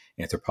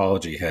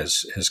anthropology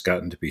has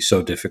gotten to be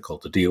so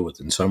difficult to deal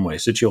with in some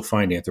ways that you'll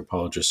find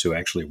anthropologists who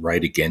actually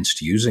write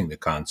against using the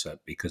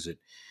concept because it,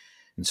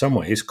 in some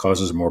ways,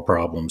 causes more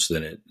problems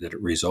than it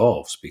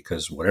resolves,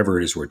 because whatever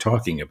it is we're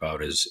talking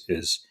about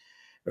is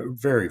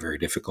very, very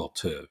difficult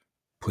to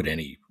put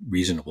any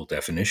reasonable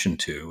definition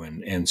to.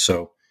 And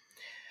so,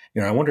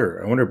 I wonder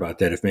about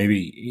that. If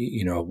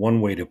maybe,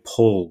 one way to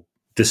pull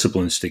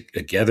disciplines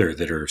together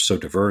that are so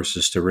diverse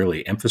is to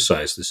really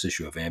emphasize this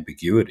issue of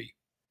ambiguity.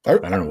 I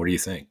don't know. What do you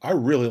think? I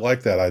really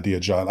like that idea,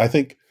 John. I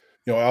think,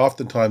 I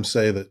oftentimes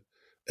say that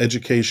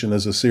education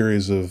is a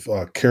series of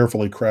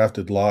carefully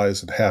crafted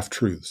lies and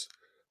half-truths.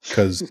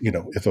 Because,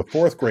 if a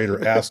fourth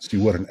grader asks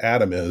you what an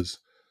atom is,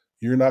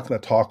 you're not going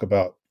to talk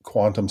about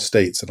quantum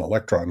states and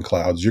electron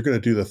clouds. You're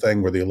going to do the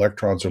thing where the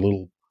electrons are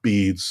little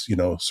beads,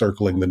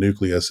 circling the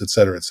nucleus, et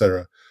cetera, et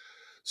cetera.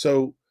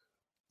 So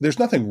there's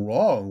nothing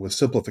wrong with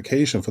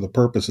simplification for the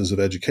purposes of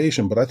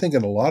education, but I think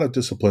in a lot of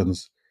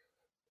disciplines,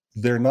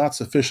 they're not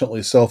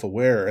sufficiently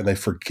self-aware and they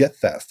forget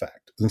that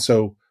fact. And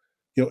so,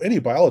 any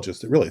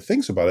biologist that really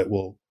thinks about it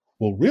will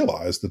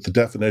realize that the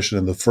definition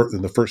in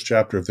the first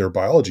chapter of their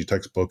biology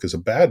textbook is a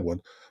bad one,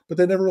 but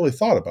they never really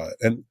thought about it.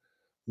 And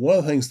one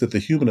of the things that the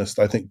humanists,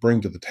 I think, bring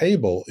to the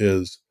table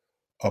is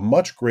a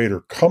much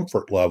greater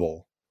comfort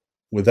level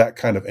with that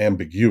kind of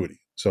ambiguity.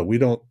 So we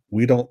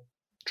don't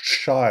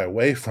shy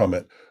away from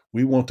it.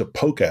 We want to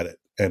poke at it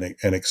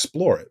and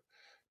explore it.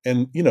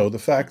 And the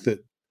fact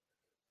that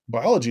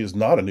biology is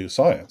not a new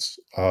science,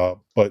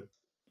 but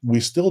we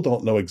still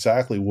don't know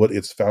exactly what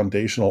its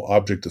foundational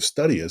object of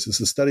study is. It's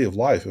the study of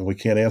life, and we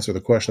can't answer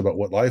the question about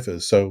what life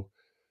is. So,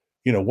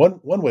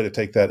 one way to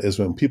take that is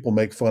when people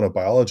make fun of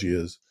biology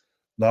as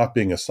not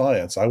being a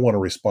science, I want to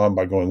respond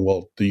by going,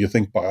 well, do you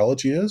think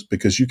biology is?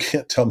 Because you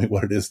can't tell me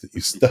what it is that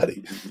you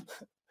study.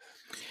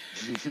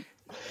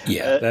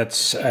 Yeah,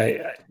 that's.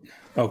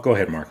 Go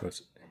ahead,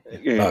 Marcos.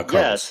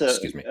 Carlos,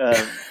 excuse me.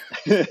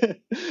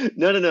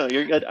 No,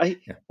 you're good.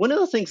 One of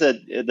the things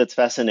that's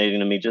fascinating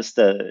to me, just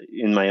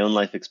in my own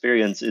life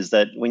experience, is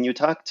that when you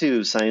talk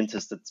to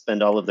scientists that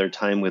spend all of their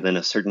time within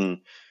a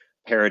certain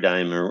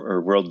paradigm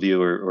or worldview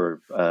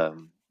or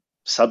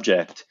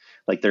subject,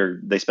 like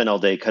they spend all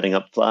day cutting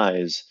up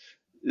flies,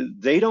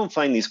 they don't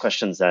find these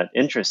questions that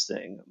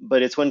interesting.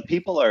 But it's when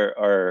people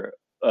are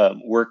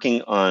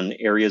working on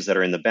areas that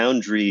are in the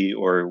boundary,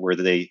 or where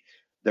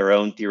their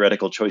own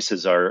theoretical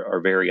choices are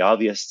very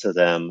obvious to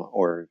them,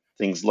 or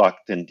things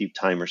locked in deep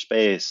time or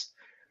space,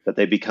 that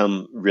they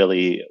become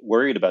really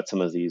worried about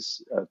some of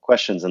these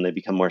questions, and they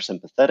become more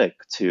sympathetic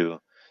to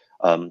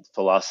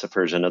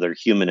philosophers and other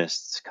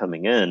humanists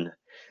coming in.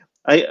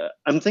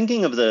 I'm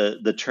thinking of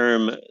the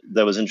term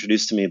that was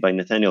introduced to me by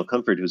Nathaniel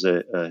Comfort, who's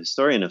a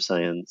historian of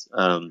science,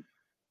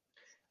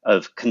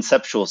 of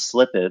conceptual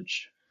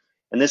slippage.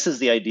 And this is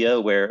the idea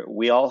where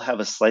we all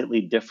have a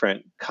slightly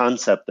different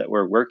concept that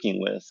we're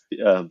working with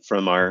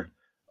from our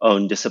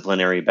own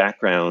disciplinary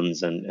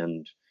backgrounds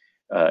and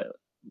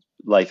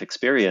life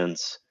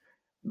experience.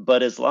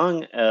 But as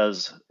long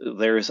as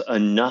there's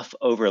enough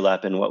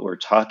overlap in what we're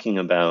talking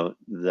about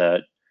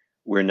that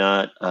we're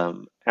not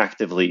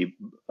actively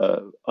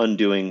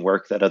undoing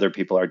work that other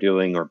people are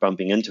doing or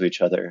bumping into each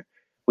other,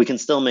 we can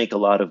still make a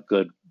lot of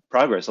good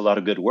progress, a lot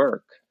of good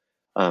work.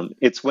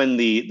 It's when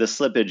the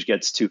slippage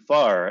gets too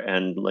far,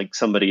 and like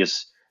somebody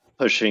is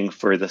pushing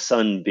for the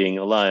sun being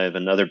alive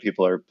and other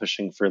people are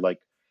pushing for like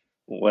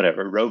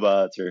whatever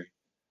robots, or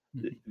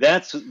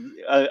that's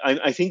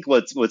I think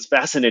what's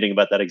fascinating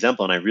about that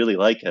example, and I really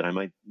like it. I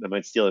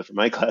might steal it from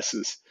my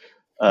classes.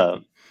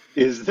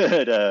 Is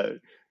that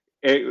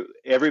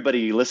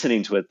everybody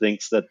listening to it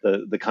thinks that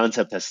the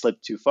concept has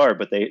slipped too far,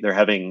 but they're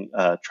having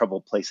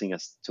trouble placing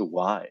us to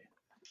why.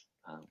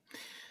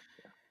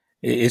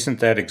 Isn't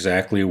that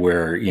exactly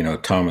where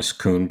Thomas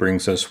Kuhn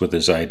brings us with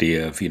his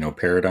idea of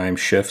paradigm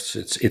shifts?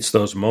 It's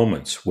those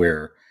moments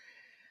where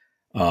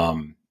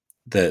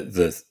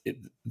the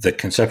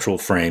conceptual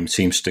frame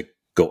seems to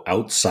go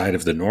outside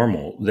of the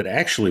normal, that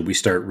actually we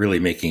start really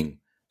making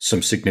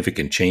some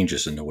significant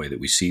changes in the way that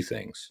we see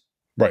things.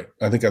 Right.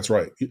 I think that's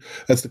right.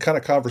 That's the kind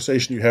of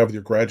conversation you have with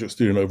your graduate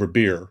student over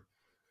beer.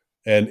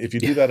 And if you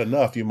do that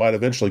enough, you might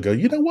eventually go,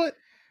 you know what?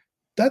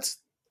 That's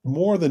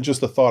more than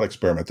just a thought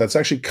experiment. That's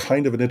actually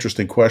kind of an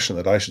interesting question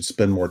that I should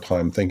spend more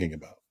time thinking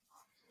about.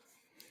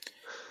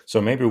 So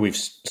maybe we've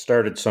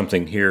started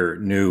something here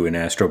new in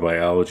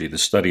astrobiology, the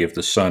study of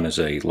the sun as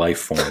a life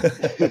form.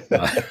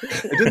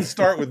 It didn't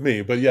start with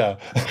me, but yeah.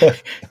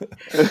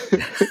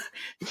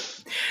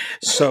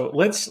 So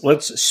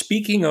let's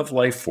speaking of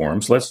life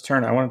forms,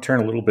 I want to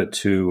turn a little bit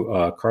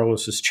to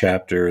Carlos's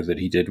chapter that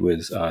he did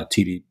with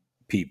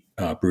T.D.P.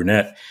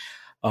 Brunet,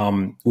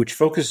 which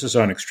focuses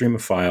on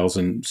extremophiles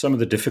and some of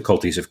the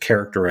difficulties of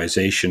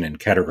characterization and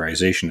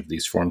categorization of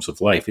these forms of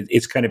life.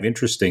 It's kind of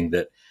interesting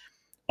that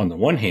on the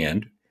one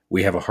hand,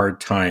 we have a hard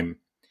time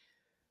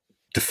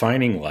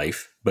defining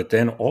life, but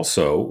then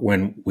also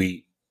when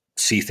we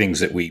see things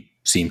that we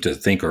seem to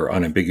think are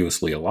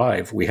unambiguously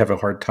alive, we have a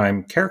hard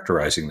time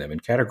characterizing them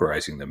and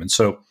categorizing them. And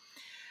so,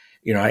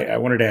 I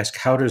wanted to ask,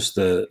 how does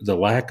the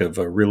lack of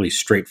a really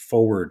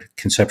straightforward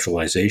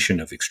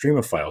conceptualization of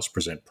extremophiles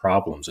present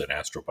problems in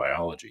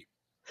astrobiology?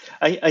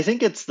 I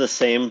think it's the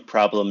same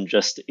problem,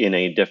 just in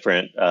a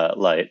different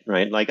light,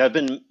 right? Like I've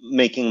been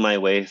making my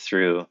way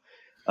through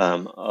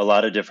a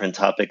lot of different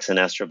topics in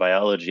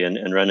astrobiology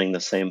and running the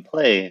same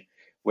play,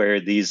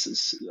 where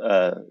these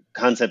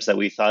concepts that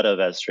we thought of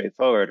as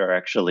straightforward are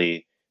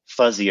actually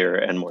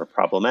fuzzier and more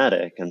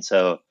problematic. And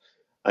so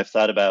I've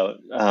thought about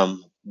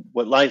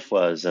what life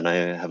was, and I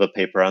have a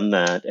paper on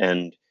that.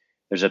 And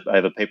I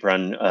have a paper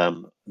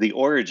on the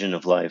origin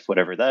of life,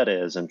 whatever that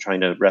is, and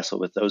trying to wrestle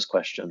with those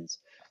questions.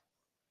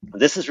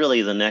 This is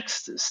really the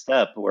next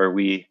step where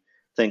we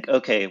think,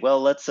 okay,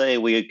 well, let's say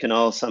we can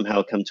all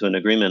somehow come to an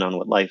agreement on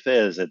what life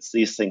is. It's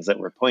these things that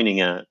we're pointing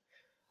at.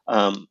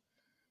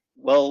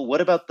 Well,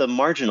 what about the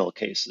marginal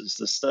cases,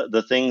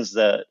 the things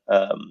that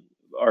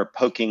are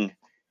poking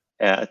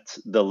at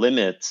the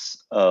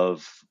limits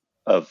of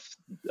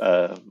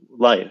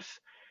life?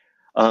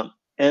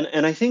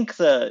 And I think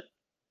that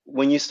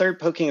when you start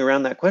poking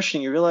around that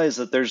question, you realize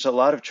that there's a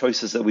lot of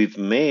choices that we've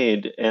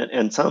made,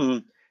 and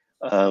some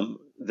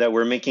that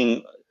we're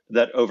making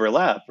that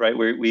overlap, right?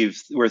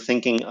 We're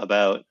thinking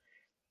about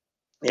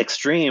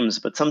extremes,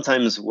 but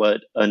sometimes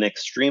what an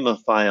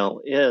extremophile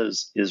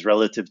is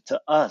relative to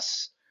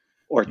us,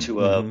 or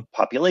to a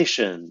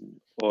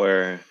population,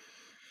 or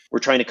we're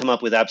trying to come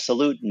up with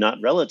absolute, not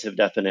relative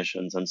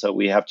definitions. And so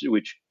we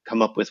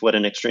come up with what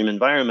an extreme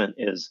environment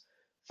is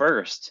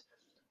first.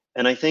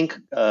 And I think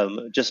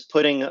just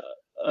putting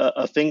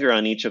a finger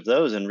on each of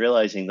those and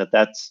realizing that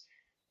that's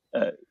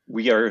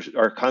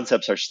our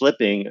concepts are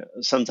slipping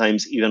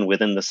sometimes even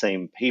within the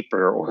same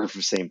paper or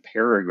the same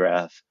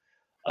paragraph.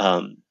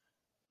 And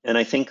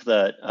I think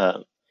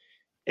that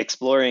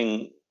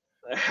exploring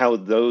how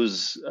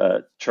those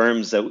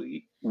terms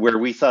where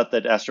we thought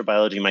that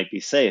astrobiology might be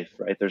safe,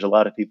 right? There's a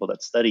lot of people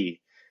that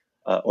study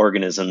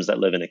organisms that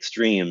live in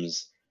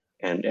extremes,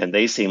 and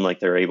they seem like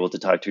they're able to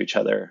talk to each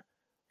other.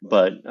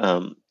 But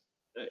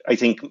I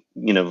think,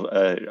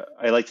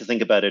 I like to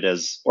think about it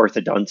as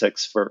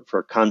orthodontics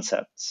for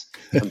concepts.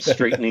 I'm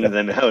straightening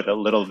them out a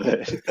little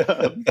bit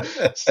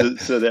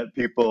so that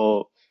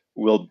people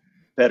will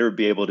better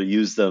be able to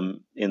use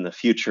them in the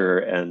future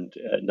and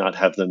not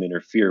have them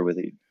interfere with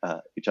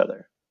each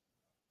other.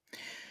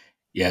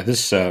 Yeah,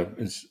 this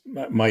is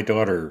my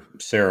daughter,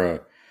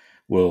 Sarah,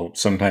 will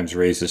sometimes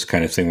raise this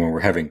kind of thing when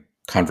we're having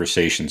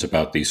conversations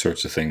about these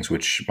sorts of things,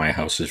 which my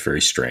house is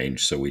very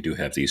strange. So we do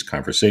have these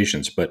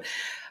conversations. But,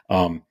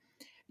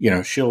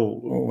 she'll,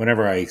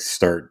 whenever I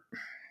start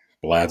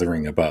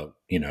blathering about,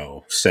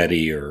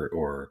 SETI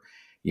or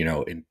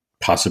in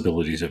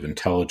possibilities of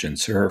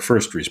intelligence, her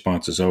first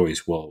response is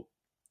always, well,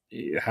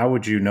 how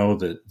would you know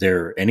that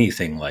they're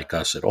anything like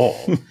us at all?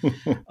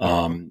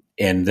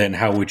 And then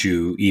how would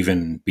you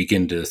even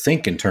begin to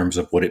think in terms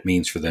of what it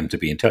means for them to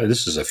be intelligent?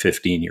 This is a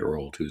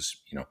 15-year-old who's,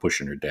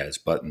 pushing her dad's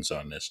buttons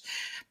on this.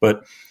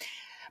 But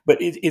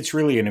it's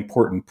really an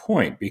important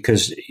point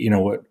because,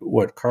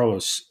 what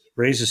Carlos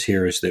raises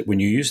here is that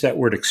when you use that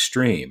word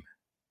extreme,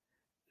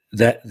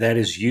 that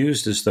is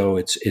used as though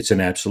it's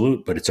an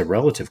absolute, but it's a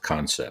relative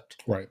concept.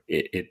 Right.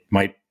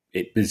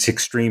 It's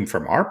extreme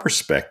from our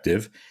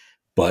perspective,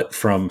 but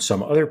from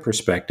some other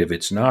perspective,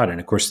 it's not.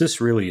 And of course,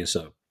 this really is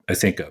I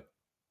think a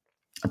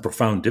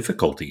profound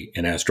difficulty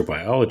in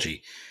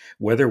astrobiology,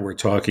 whether we're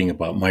talking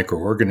about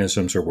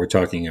microorganisms or we're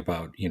talking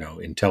about,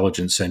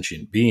 intelligent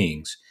sentient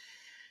beings.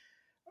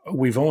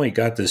 We've only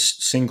got this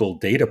single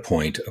data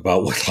point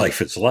about what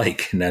life is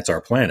like, and that's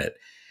our planet.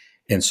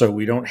 And so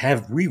we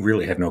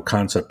really have no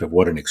concept of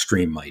what an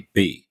extreme might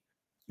be.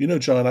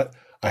 John,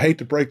 I hate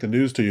to break the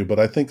news to you, but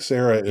I think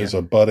Sarah is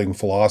a budding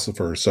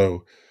philosopher.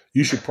 So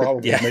you should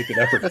probably make an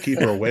effort to keep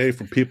her away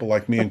from people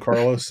like me and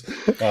Carlos,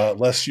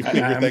 lest you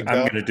figure things out.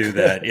 I'm going to do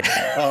that.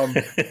 Yeah.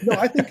 No,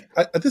 I think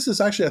this is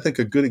actually,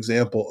 a good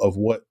example of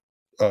what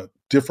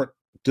different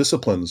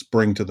disciplines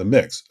bring to the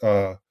mix.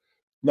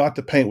 Not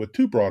to paint with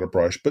too broad a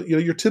brush, but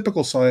your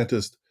typical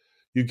scientist,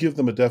 you give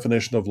them a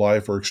definition of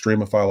life or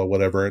extremophile or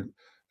whatever,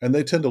 and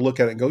they tend to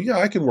look at it and go, yeah,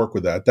 I can work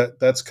with that.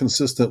 That's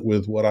consistent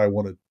with what I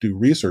want to do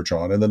research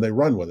on, and then they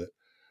run with it.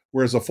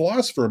 Whereas a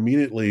philosopher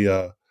immediately,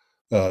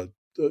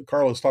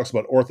 Carlos talks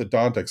about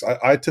orthodontics.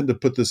 I tend to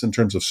put this in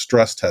terms of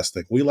stress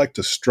testing. We like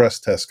to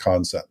stress test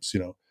concepts.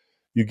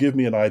 You give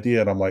me an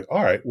idea and I'm like,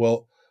 all right,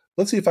 well,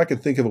 let's see if I can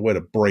think of a way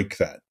to break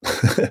that.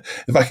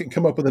 If I can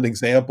come up with an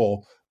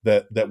example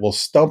that will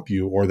stump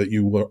you or that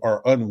you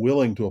are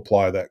unwilling to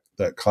apply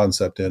that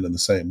concept in the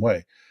same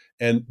way.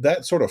 And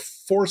that sort of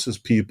forces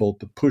people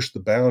to push the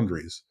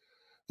boundaries.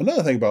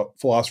 Another thing about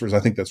philosophers I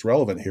think that's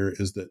relevant here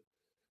is that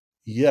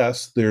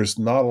yes, there's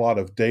not a lot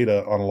of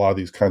data on a lot of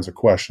these kinds of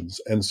questions.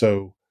 And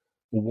so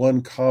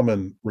one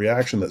common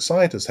reaction that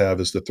scientists have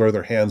is to throw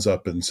their hands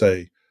up and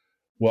say,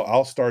 well,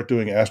 I'll start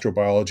doing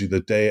astrobiology the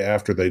day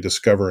after they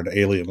discover an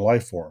alien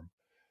life form.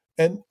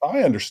 And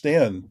I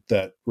understand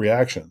that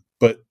reaction,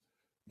 but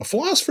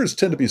philosophers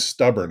tend to be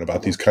stubborn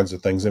about these kinds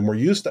of things. And we're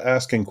used to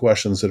asking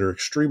questions that are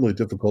extremely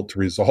difficult to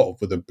resolve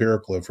with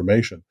empirical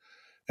information.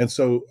 And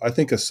so I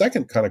think a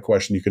second kind of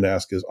question you can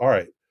ask is, all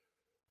right,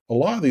 a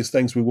lot of these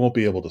things we won't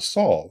be able to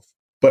solve,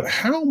 but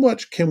how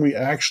much can we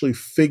actually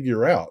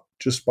figure out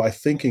just by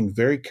thinking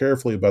very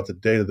carefully about the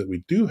data that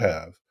we do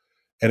have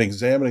and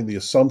examining the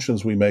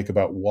assumptions we make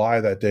about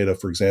why that data,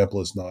 for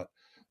example, is not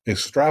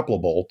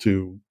extrapolable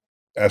to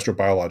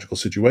astrobiological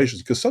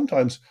situations? Because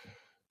sometimes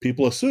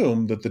people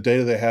assume that the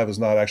data they have is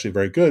not actually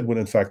very good when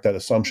in fact that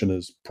assumption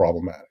is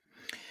problematic.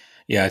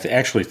 Yeah, I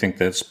actually think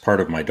that's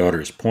part of my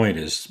daughter's point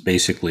is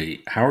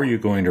basically, how are you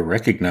going to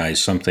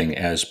recognize something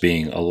as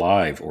being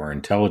alive or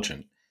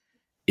intelligent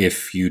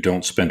if you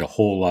don't spend a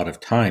whole lot of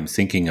time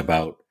thinking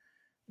about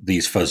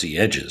these fuzzy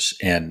edges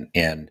and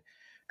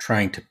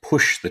trying to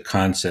push the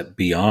concept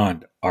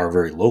beyond our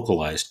very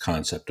localized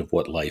concept of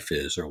what life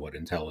is or what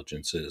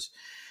intelligence is?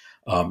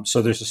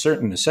 So there's a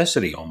certain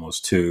necessity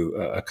almost to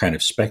a kind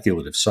of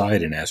speculative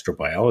side in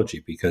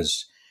astrobiology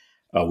because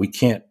we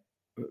can't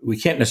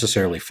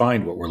necessarily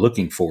find what we're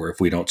looking for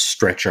if we don't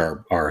stretch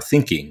our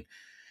thinking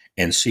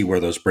and see where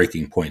those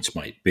breaking points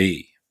might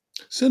be.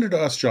 Send her to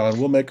us, John.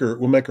 We'll make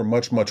her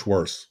much, much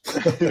worse.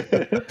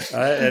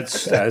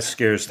 That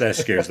scares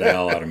the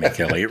hell out of me,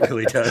 Kelly. It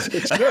really does.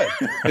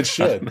 It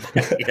should.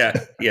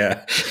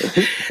 Yeah.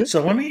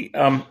 So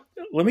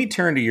let me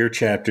turn to your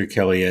chapter,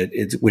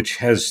 Kelly, which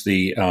has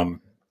the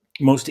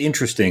most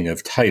interesting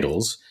of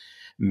titles,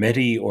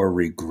 Meti or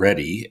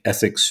Regretti,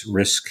 Ethics,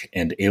 Risk,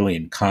 and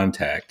Alien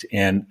Contact.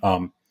 And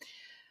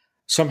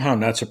somehow,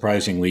 not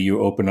surprisingly, you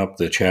open up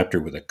the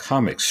chapter with a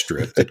comic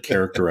strip that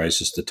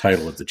characterizes the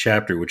title of the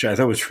chapter, which I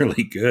thought was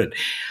really good.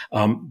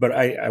 But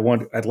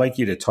I'd like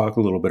you to talk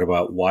a little bit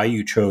about why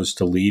you chose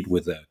to lead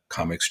with a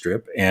comic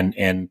strip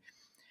and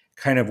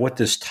kind of what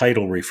this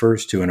title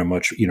refers to in a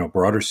much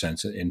broader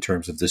sense in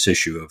terms of this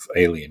issue of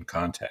Alien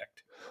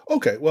Contact.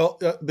 Okay, well,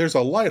 there's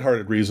a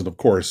lighthearted reason, of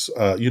course.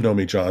 You know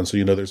me, John, so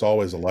you know there's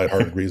always a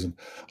lighthearted reason.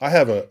 I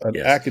have an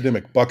Yes.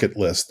 academic bucket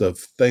list of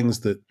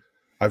things that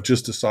I've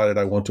just decided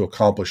I want to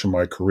accomplish in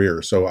my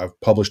career. So I've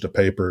published a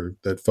paper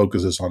that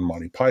focuses on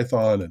Monty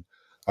Python, and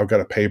I've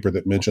got a paper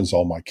that mentions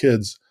all my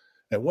kids.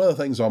 And one of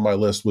the things on my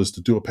list was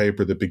to do a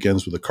paper that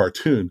begins with a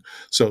cartoon.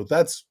 So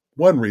that's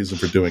one reason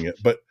for doing it.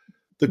 But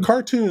the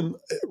cartoon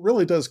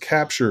really does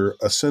capture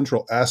a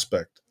central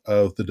aspect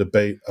of the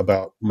debate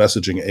about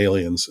messaging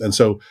aliens. And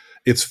so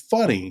it's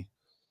funny,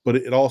 but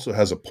it also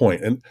has a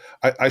point. And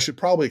I should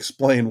probably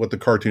explain what the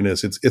cartoon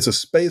is. It's a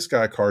Space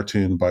Guy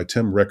cartoon by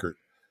Tim Rickert.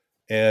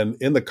 And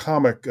in the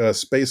comic,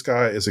 Space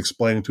Guy is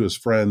explaining to his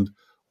friend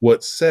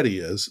what SETI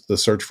is, the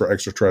search for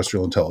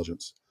extraterrestrial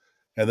intelligence.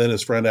 And then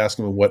his friend asks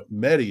him what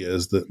METI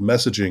is, the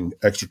messaging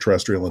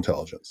extraterrestrial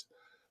intelligence.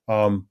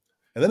 And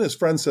then his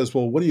friend says,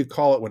 well, what do you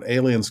call it when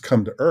aliens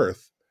come to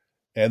Earth?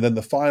 And then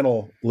the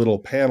final little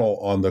panel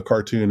on the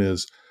cartoon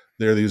is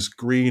there are these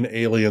green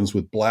aliens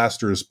with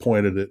blasters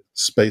pointed at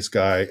Space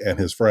Guy and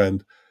his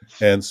friend.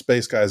 And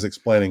Space Guy is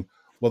explaining,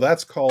 well,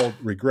 that's called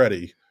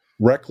Regretti,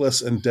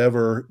 reckless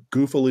endeavor,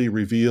 goofily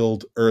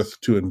revealed Earth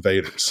to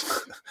invaders.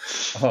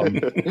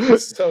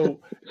 So,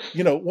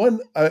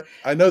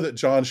 I know that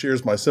John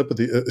shares my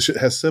sympathy,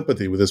 has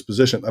sympathy with this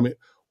position. I mean,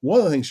 one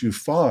of the things you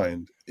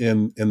find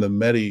in the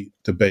METI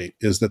debate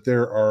is that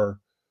there are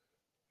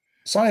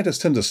scientists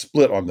tend to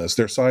split on this.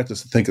 There are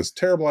scientists that think it's a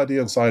terrible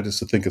idea and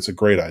scientists that think it's a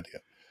great idea.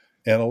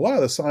 And a lot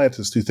of the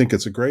scientists who think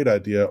it's a great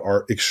idea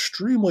are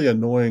extremely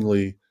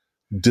annoyingly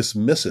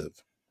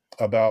dismissive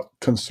about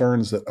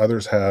concerns that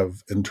others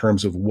have in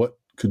terms of what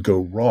could go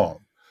wrong.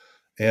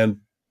 And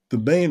the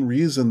main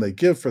reason they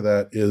give for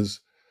that is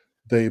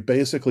they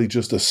basically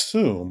just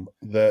assume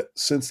that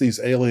since these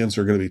aliens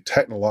are going to be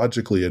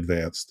technologically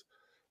advanced,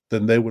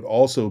 then they would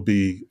also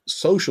be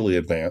socially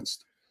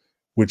advanced,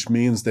 which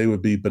means they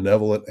would be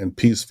benevolent and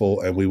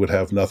peaceful, and we would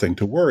have nothing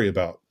to worry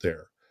about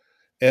there.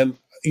 And,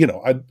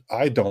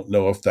 I don't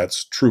know if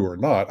that's true or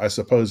not. I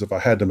suppose if I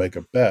had to make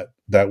a bet,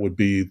 that would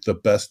be the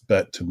best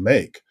bet to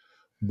make.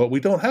 But we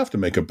don't have to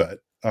make a bet.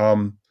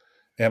 And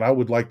I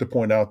would like to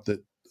point out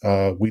that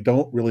we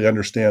don't really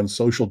understand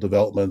social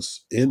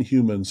developments in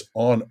humans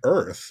on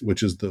Earth,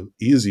 which is the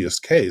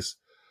easiest case.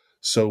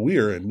 So we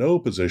are in no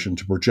position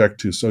to project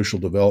to social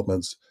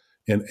developments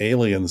in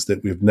aliens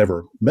that we've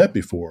never met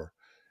before.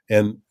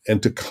 And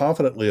to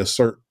confidently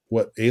assert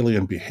what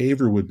alien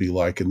behavior would be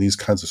like in these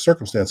kinds of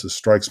circumstances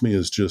strikes me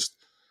as just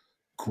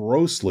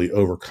grossly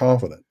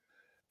overconfident.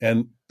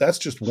 And that's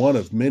just one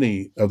of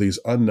many of these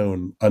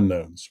unknown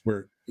unknowns,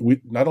 where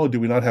we not only do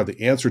we not have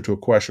the answer to a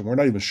question, we're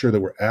not even sure that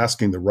we're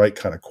asking the right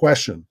kind of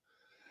question.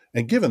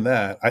 And given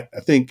that, I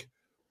think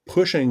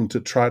pushing to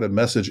try to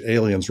message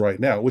aliens right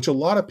now, which a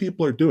lot of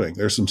people are doing,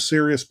 there's some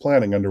serious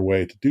planning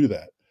underway to do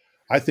that.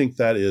 I think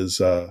that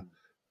is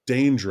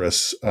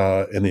dangerous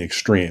in the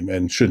extreme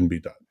and shouldn't be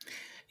done.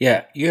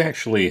 Yeah, you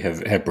actually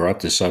have brought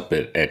this up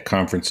at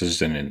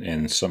conferences and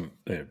in some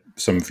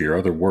of your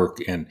other work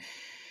and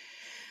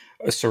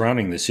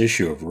surrounding this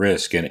issue of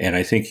risk. And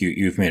I think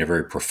you've made a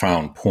very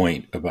profound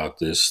point about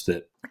this,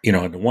 that,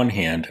 on the one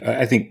hand,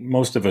 I think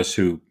most of us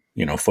who,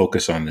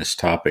 focus on this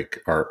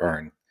topic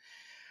are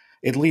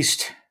at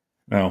least,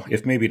 well,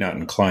 if maybe not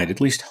inclined,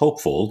 at least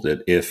hopeful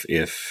that if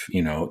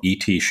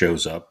ET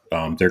shows up,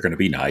 they're going to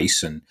be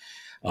nice and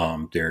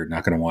they're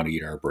not going to want to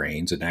eat our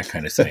brains and that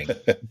kind of thing.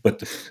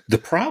 But the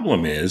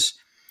problem is,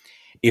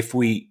 if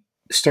we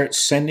start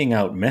sending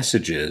out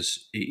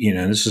messages,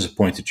 and this is a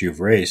point that you've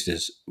raised,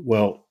 is,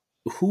 well,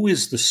 who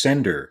is the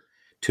sender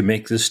to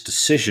make this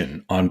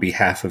decision on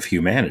behalf of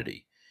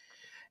humanity?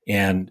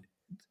 And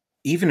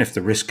even if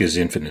the risk is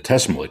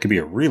infinitesimal, it could be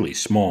a really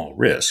small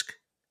risk.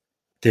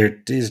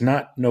 There is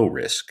no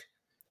risk.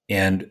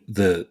 And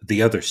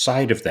the other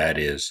side of that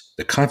is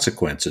the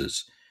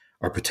consequences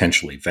are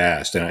potentially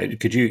vast. And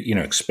could you,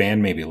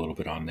 expand maybe a little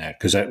bit on that?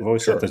 Because I've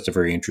always thought that's a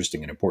very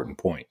interesting and important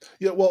point.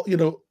 Yeah, well,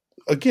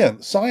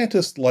 again,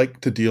 scientists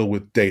like to deal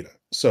with data.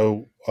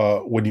 So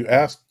when you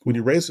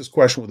raise this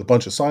question with a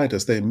bunch of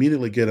scientists, they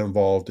immediately get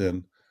involved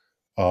in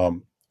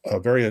a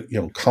very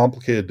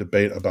complicated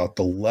debate about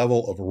the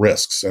level of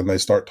risks, and they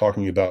start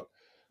talking about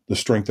the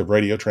strength of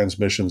radio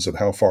transmissions and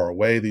how far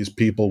away these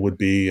people would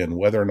be, and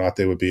whether or not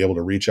they would be able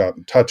to reach out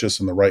and touch us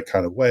in the right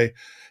kind of way.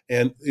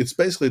 And it's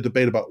basically a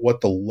debate about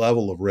what the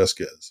level of risk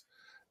is.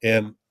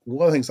 And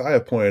one of the things I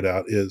have pointed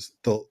out is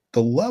the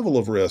level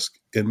of risk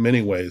in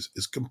many ways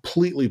is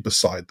completely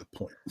beside the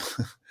point.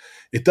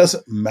 It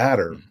doesn't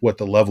matter what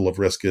the level of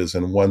risk is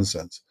in one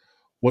sense.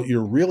 what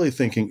you're really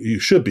thinking, you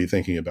should be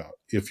thinking about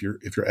if you're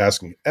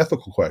asking an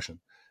ethical question,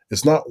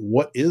 it's not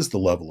what is the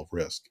level of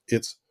risk.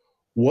 It's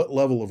what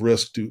level of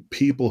risk do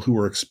people who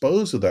are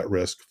exposed to that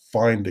risk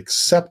find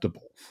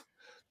acceptable?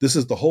 This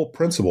is the whole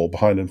principle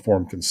behind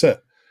informed consent.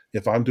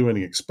 If I'm doing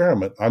an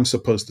experiment, I'm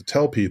supposed to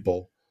tell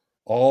people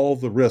all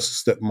the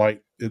risks that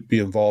might be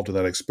involved in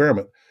that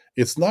experiment.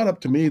 It's not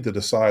up to me to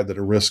decide that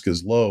a risk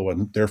is low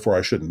and therefore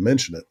I shouldn't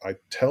mention it. I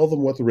tell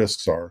them what the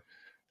risks are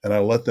and I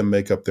let them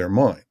make up their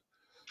mind.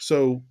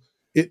 So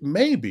it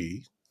may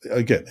be,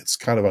 again, it's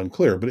kind of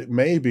unclear, but it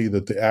may be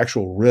that the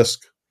actual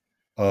risk,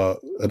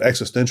 an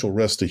existential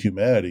risk to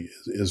humanity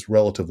is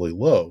relatively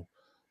low.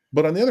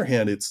 But on the other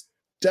hand, it's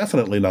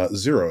definitely not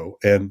zero.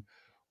 And,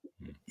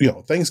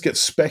 things get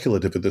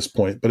speculative at this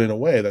point, but in a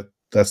way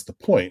that's the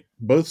point.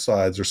 Both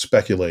sides are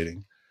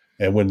speculating.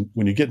 And when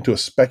you get into a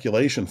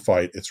speculation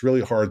fight, it's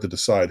really hard to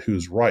decide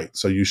who's right.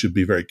 So you should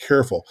be very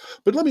careful.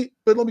 But let me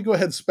go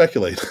ahead and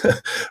speculate,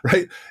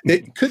 right?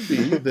 It could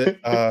be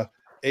that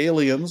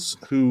aliens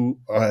who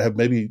have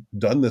maybe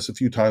done this a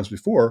few times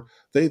before,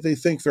 they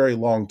think very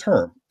long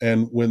term.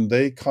 And when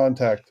they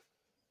contact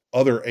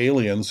other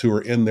aliens who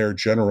are in their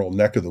general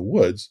neck of the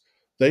woods,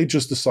 they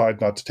just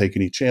decide not to take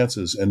any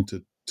chances and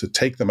to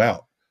take them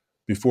out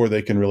before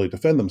they can really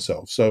defend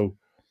themselves. So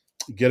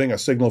getting a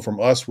signal from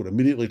us would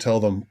immediately tell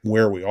them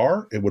where we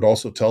are. It would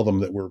also tell them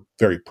that we're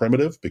very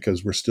primitive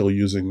because we're still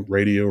using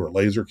radio or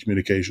laser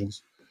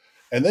communications.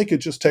 And they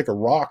could just take a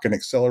rock and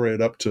accelerate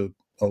it up to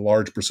a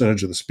large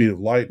percentage of the speed of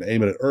light and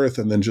aim it at Earth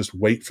and then just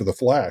wait for the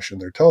flash in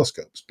their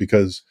telescopes.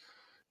 Because,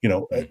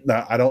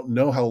 now I don't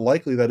know how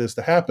likely that is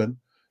to happen.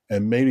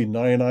 And maybe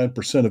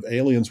 99% of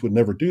aliens would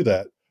never do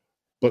that.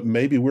 But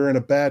maybe we're in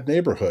a bad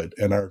neighborhood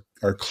and our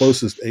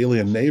closest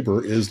alien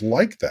neighbor is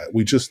like that.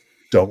 We just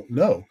don't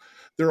know.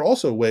 There are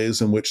also ways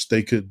in which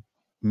they could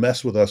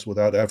mess with us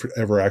without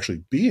ever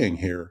actually being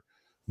here.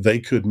 They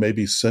could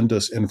maybe send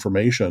us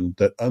information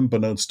that,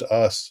 unbeknownst to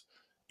us,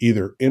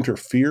 either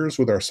interferes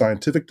with our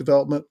scientific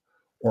development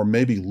or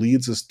maybe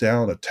leads us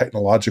down a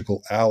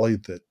technological alley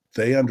that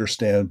they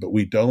understand but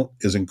we don't,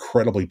 is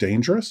incredibly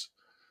dangerous.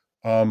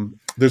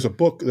 There's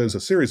a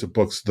series of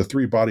books, The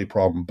Three-Body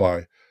Problem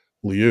by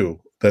Liu,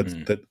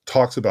 that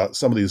talks about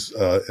some of these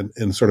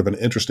in sort of an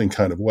interesting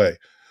kind of way.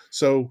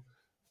 So,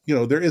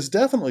 there is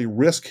definitely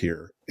risk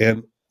here.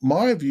 And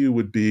my view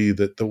would be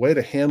that the way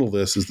to handle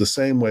this is the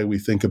same way we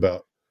think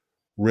about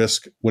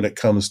risk when it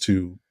comes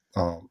to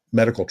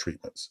medical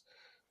treatments.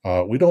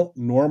 We don't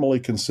normally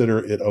consider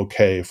it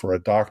okay for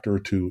a doctor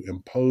to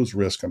impose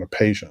risk on a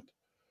patient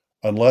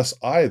unless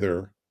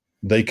either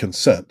they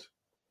consent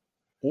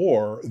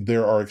or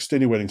there are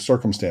extenuating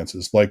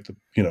circumstances like,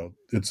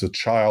 it's a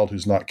child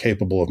who's not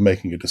capable of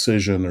making a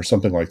decision or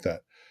something like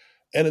that.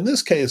 And in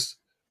this case,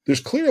 there's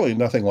clearly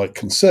nothing like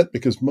consent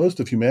because most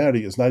of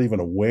humanity is not even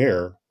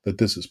aware that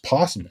this is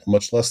possible,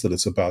 much less that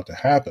it's about to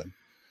happen.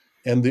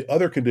 And the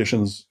other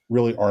conditions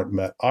really aren't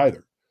met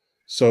either.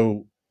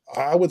 So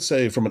I would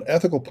say from an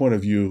ethical point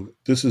of view,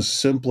 this is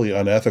simply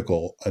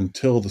unethical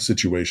until the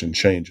situation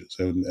changes.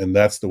 And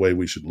that's the way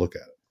we should look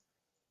at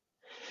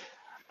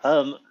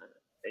it.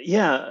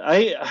 Yeah,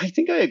 I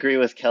think I agree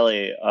with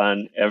Kelly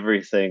on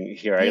everything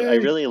here. I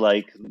really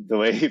like the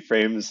way he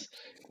frames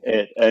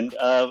it. And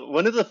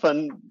one of the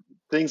fun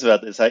things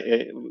about this,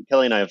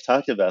 Kelly and I have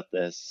talked about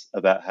this,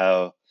 about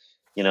how,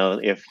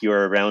 if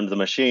you're around the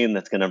machine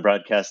that's going to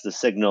broadcast the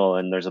signal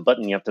and there's a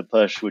button you have to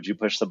push, would you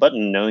push the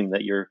button knowing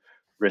that you're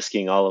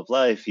risking all of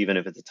life, even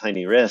if it's a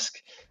tiny risk?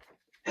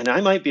 And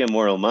I might be a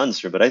moral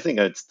monster, but I think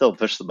I'd still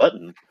push the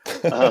button.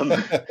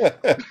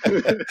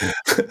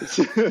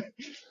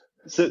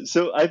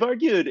 So I've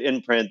argued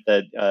in print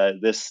that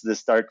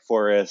this dark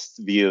forest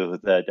view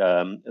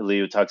that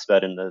Liu talks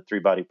about in The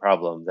Three-Body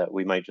Problem, that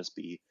we might just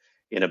be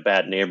in a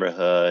bad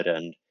neighborhood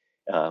and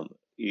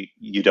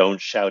you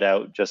don't shout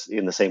out just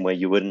in the same way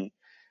you wouldn't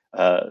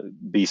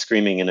be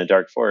screaming in a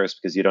dark forest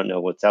because you don't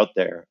know what's out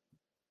there.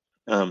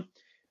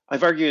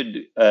 I've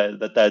argued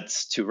that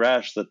that's too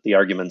rash, that the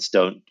arguments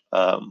don't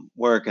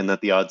work and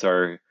that the odds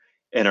are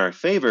in our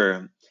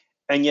favor.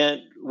 And yet,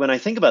 when I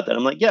think about that,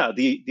 I'm like, yeah,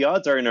 the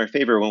odds are in our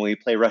favor when we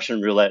play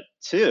Russian roulette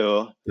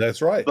too.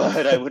 That's right.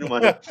 But I wouldn't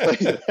want to play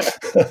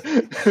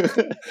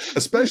that.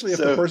 Especially if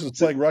the person's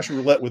playing Russian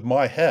roulette with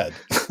my head.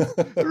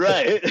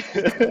 Right.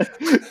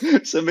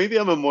 So maybe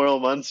I'm a moral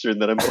monster and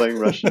that I'm playing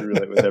Russian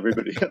roulette with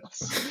everybody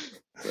else.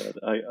 But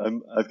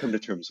I've come to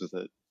terms with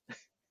it.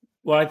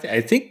 Well,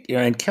 I think,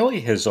 and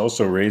Kelly has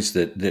also raised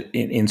that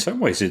in some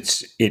ways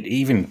it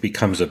even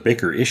becomes a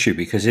bigger issue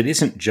because it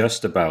isn't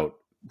just about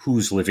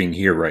who's living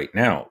here right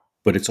now,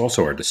 but it's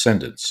also our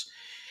descendants.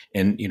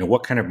 And,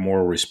 what kind of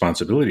moral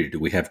responsibility do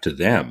we have to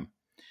them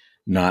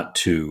not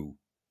to,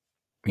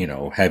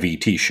 have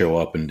ET show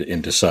up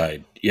and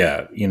decide,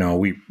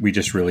 we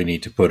just really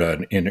need to put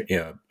an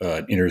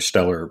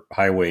interstellar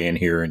highway in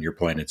here and your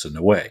planet's in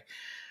the way.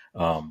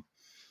 But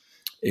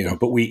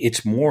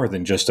it's more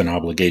than just an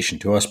obligation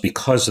to us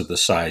because of the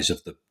size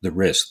of the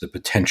risk. The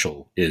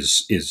potential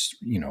is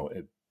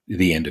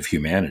the end of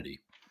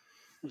humanity.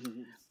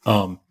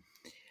 Mm-hmm.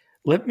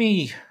 Let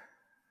me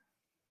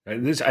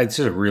This is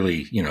a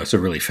really, it's a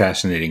really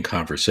fascinating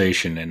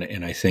conversation,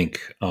 and I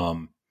think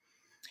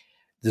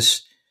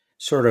this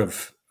sort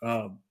of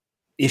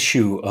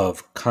issue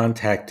of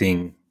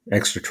contacting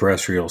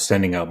extraterrestrials,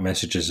 sending out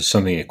messages, is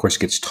something that, of course,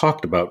 gets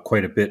talked about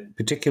quite a bit,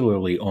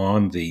 particularly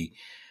on the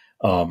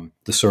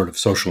sort of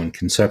social and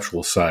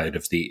conceptual side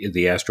of the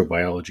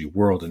astrobiology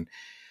world.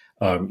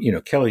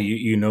 And Kelly,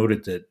 you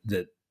noted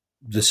that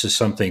this is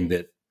something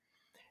that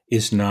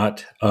is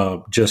not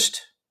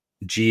just,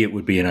 gee, it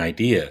would be an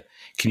idea.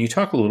 Can you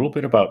talk a little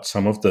bit about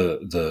some of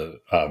the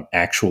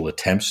actual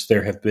attempts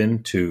there have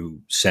been to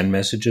send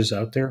messages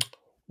out there?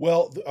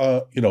 Well,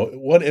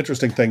 one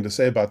interesting thing to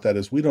say about that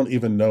is we don't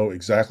even know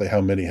exactly how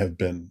many have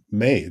been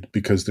made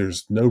because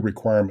there's no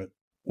requirement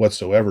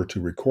whatsoever to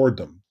record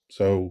them.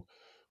 So,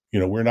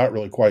 we're not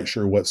really quite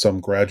sure what some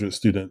graduate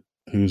student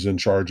who's in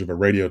charge of a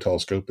radio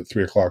telescope at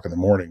 3:00 in the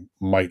morning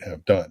might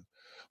have done.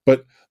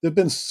 But there've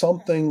been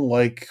something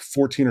like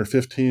 14 or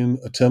 15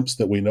 attempts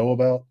that we know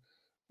about.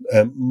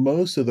 And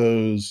most of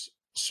those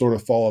sort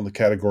of fall in the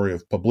category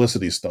of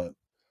publicity stunt.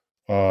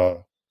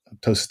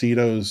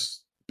 Tostitos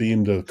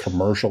beamed a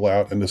commercial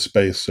out into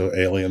space so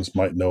aliens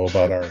might know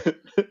about our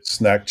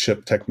snack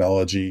chip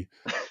technology.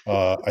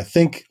 I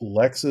think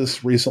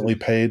Lexus recently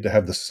paid to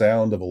have the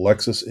sound of a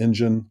Lexus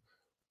engine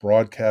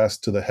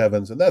broadcast to the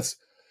heavens. And that's,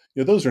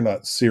 those are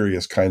not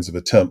serious kinds of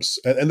attempts.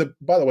 And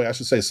by the way, I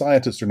should say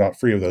scientists are not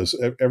free of those.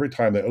 Every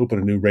time they open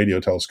a new radio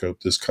telescope,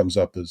 this comes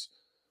up as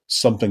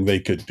something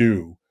they could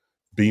do,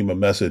 beam a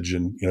message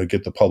and,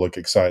 get the public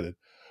excited.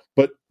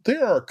 But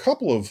there are a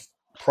couple of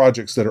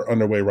projects that are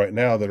underway right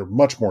now that are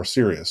much more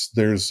serious.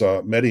 There's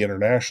METI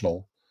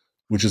International,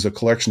 which is a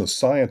collection of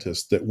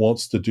scientists that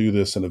wants to do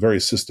this in a very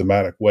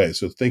systematic way.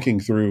 So thinking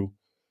through,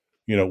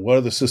 what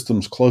are the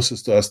systems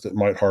closest to us that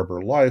might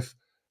harbor life?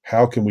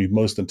 How can we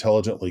most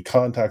intelligently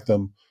contact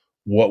them?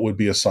 What would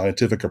be a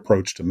scientific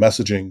approach to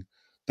messaging?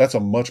 That's a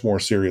much more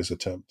serious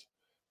attempt.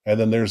 And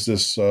then there's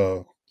this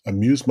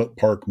amusement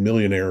park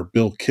millionaire,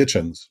 Bill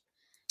Kitchens,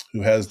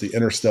 who has the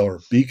Interstellar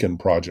Beacon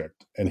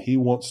Project, and he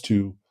wants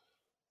to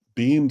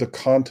beam the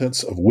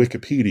contents of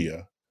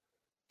Wikipedia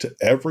to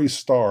every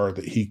star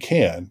that he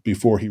can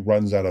before he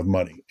runs out of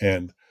money.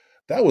 And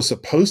that was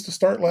supposed to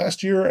start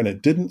last year, and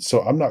it didn't,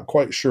 so I'm not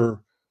quite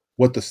sure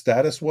what the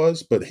status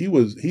was, but he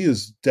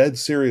is dead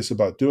serious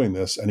about doing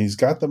this, and he's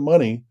got the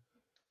money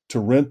to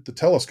rent the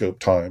telescope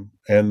time,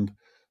 and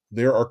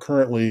there are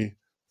currently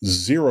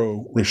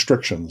 0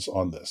 restrictions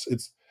on this.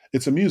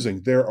 It's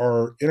amusing. There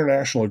are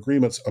international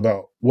agreements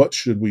about what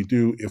should we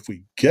do if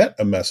we get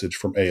a message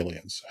from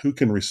aliens, who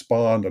can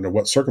respond under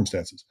what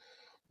circumstances.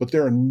 But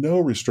there are no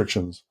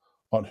restrictions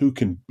on who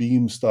can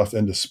beam stuff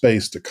into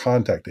space to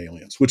contact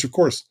aliens, which of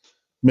course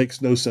makes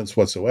no sense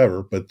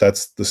whatsoever, but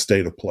that's the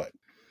state of play.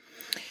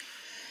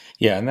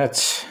 Yeah, and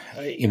that's,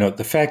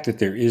 the fact that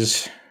there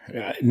is,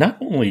 not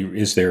only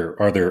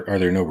are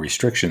there no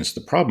restrictions,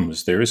 the problem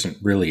is there isn't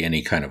really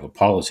any kind of a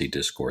policy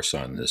discourse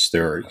on this.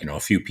 There are, a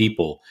few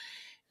people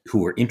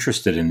who are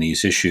interested in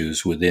these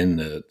issues within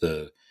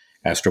the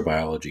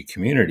astrobiology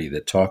community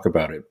that talk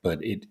about it, but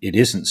it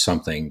isn't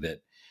something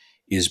that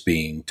is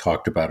being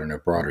talked about in a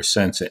broader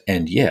sense.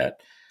 And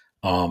yet,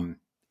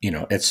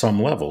 at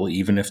some level,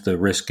 even if the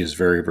risk is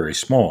very, very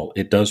small,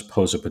 it does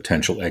pose a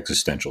potential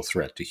existential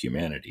threat to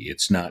humanity.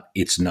 It's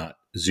not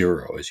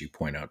zero, as you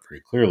point out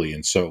very clearly.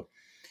 And so,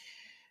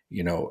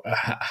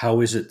 how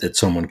is it that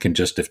someone can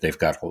just, if they've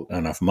got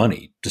enough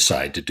money,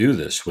 decide to do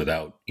this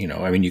without,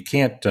 you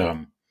can't,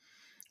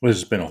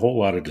 there's been a whole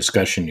lot of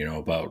discussion,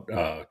 about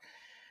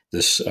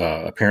this,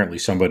 apparently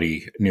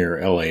somebody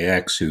near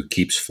LAX who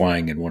keeps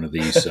flying in one of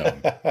these,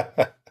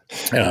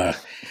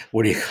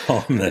 what do you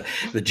call them?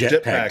 The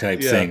jetpack type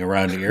thing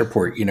around the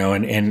airport,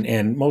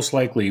 and most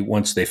likely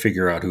once they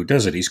figure out who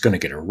does it, he's going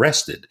to get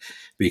arrested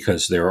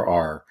because there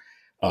are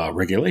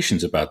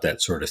regulations about that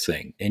sort of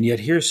thing. And yet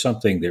here's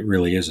something that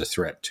really is a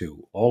threat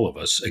to all of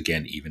us,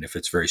 again, even if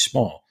it's very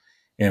small,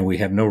 and we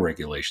have no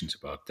regulations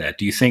about that.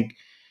 Do you think,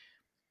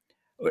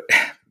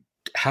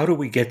 how do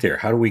we get there?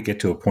 How do we get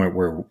to a point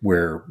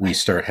where we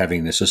start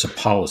having this as a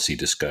policy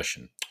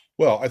discussion?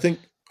 Well, I think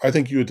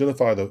you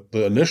identify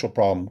the initial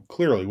problem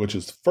clearly, which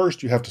is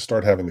first you have to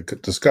start having the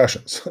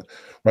discussions,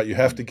 right? You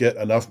have to get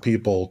enough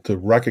people to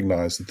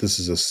recognize that this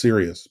is a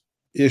serious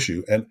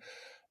issue. And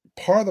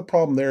part of the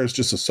problem there is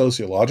just a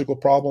sociological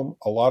problem.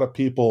 A lot of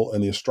people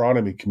in the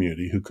astronomy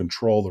community who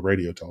control the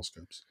radio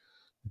telescopes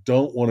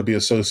don't want to be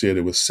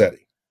associated with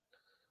SETI.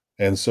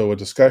 And so a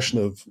discussion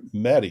of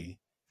METI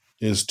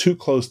is too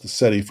close to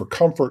SETI for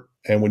comfort.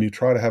 And when you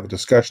try to have a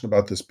discussion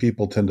about this,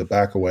 people tend to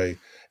back away.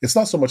 It's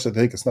not so much that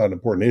they think it's not an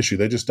important issue.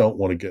 They just don't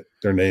want to get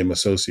their name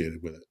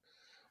associated with it.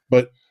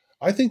 But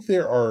I think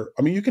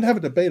you can have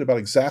a debate about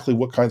exactly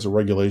what kinds of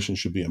regulations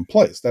should be in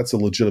place. That's a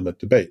legitimate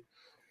debate.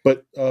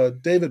 But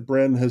David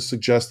Brin has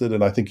suggested,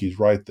 and I think he's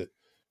right, that,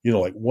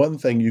 one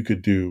thing you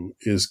could do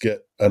is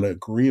get an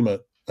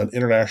agreement, an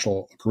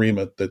international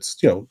agreement that's,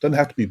 doesn't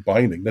have to be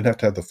binding, doesn't have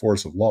to have the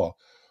force of law,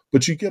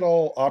 but you get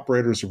all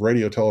operators of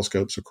radio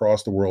telescopes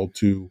across the world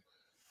to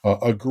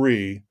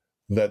agree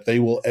that they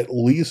will at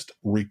least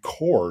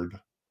record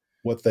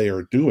what they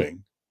are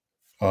doing,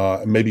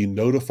 and maybe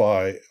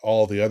notify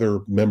all the other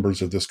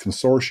members of this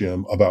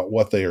consortium about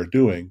what they are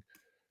doing,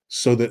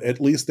 so that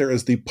at least there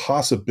is the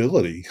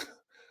possibility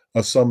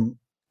of some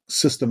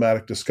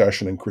systematic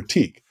discussion and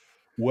critique.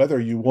 Whether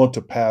you want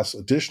to pass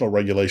additional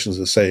regulations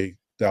that say,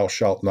 thou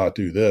shalt not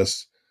do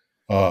this,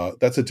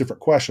 that's a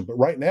different question. But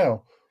right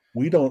now,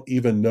 we don't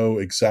even know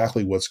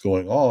exactly what's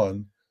going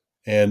on,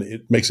 and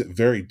it makes it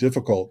very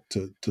difficult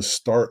to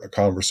start a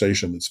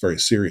conversation that's very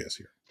serious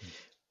here.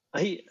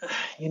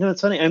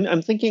 It's funny.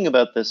 I'm thinking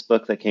about this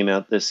book that came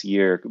out this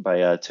year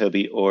by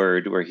Toby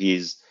Ord, where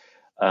he's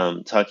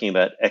talking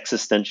about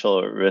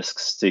existential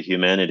risks to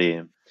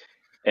humanity,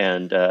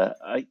 and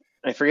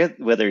I forget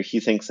whether he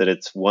thinks that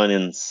it's 1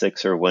 in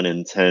 6 or 1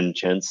 in 10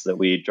 chance that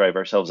we drive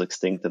ourselves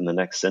extinct in the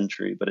next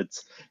century, but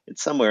it's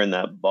somewhere in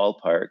that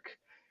ballpark.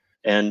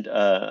 And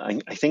I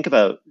think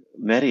about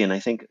Mehdi, and I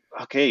think,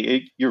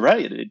 okay, you're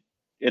right.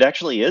 It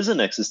actually is an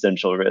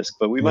existential risk,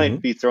 but we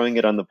might be throwing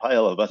it on the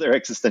pile of other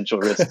existential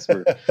risks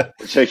we're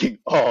taking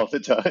all the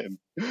time.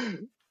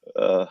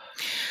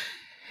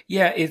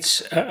 Yeah,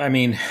 it's, on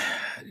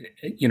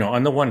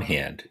the one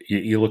hand,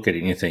 you look at it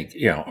and you think,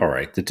 all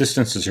right, the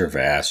distances are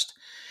vast.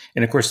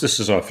 And of course, this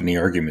is often the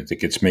argument that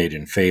gets made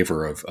in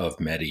favor of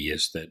Mehdi,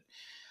 is that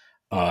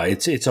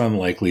it's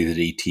unlikely that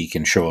ET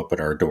can show up at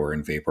our door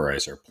and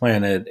vaporize our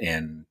planet.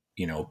 And,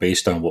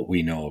 based on what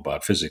we know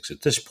about physics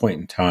at this point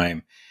in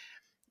time,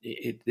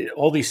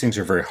 all these things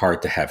are very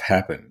hard to have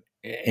happen.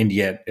 And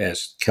yet,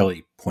 as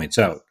Kelly points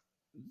out,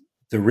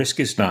 the risk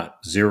is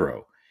not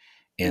zero.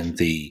 And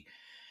the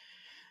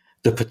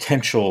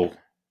potential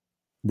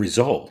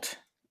result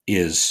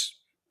is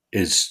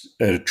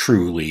a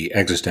truly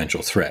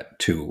existential threat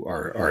to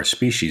our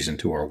species and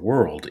to our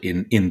world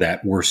in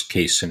that worst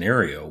case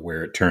scenario,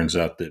 where it turns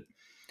out that,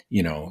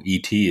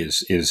 ET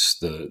is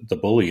the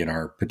bully in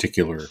our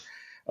particular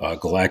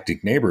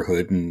galactic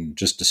neighborhood and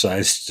just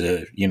decides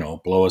to,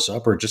 blow us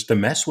up or just to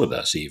mess with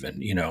us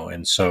even,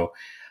 and so,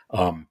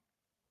 and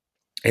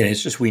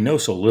it's just, we know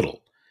so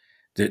little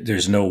that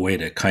there's no way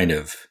to kind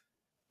of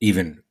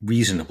even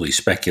reasonably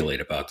speculate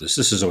about this.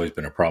 This has always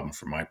been a problem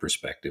from my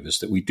perspective, is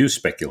that we do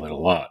speculate a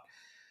lot,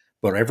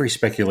 but every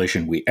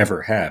speculation we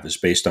ever have is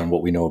based on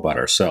what we know about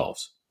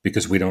ourselves,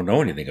 because we don't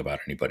know anything about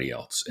anybody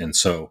else. And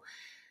so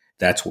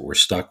that's what we're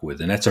stuck with.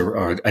 And that's,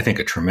 I think,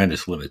 a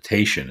tremendous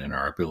limitation in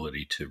our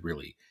ability to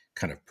really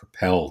kind of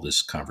propel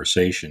this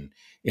conversation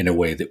in a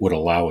way that would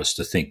allow us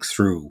to think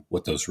through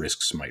what those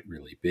risks might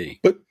really be.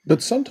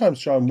 But sometimes,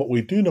 John, what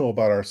we do know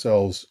about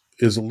ourselves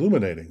is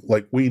illuminating.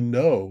 Like, we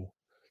know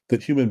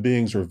that human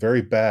beings are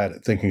very bad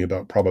at thinking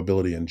about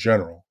probability in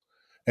general.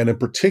 And in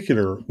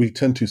particular, we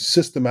tend to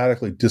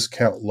systematically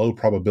discount low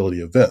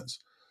probability events.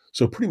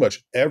 So pretty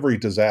much every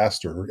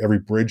disaster, every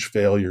bridge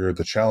failure,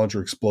 the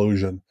Challenger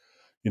explosion,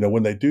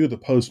 when they do the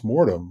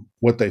post-mortem,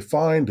 what they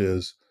find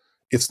is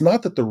it's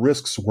not that the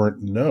risks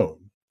weren't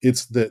known.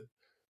 It's that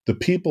the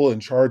people in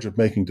charge of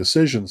making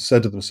decisions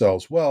said to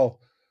themselves, well,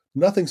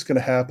 nothing's going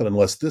to happen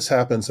unless this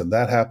happens and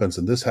that happens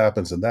and this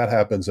happens and that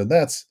happens. And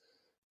that's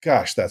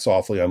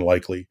awfully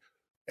unlikely.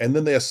 And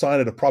then they assign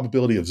it a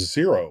probability of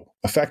 0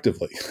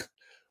 effectively,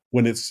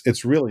 when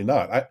it's really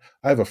not. I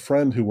have a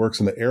friend who works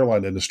in the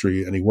airline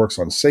industry, and he works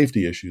on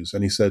safety issues.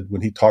 And he said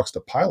when he talks to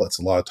pilots,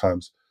 a lot of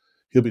times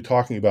he'll be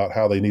talking about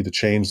how they need to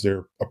change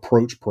their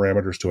approach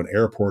parameters to an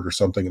airport or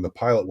something. And the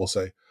pilot will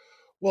say,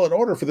 well, in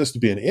order for this to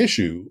be an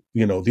issue,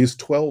 these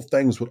 12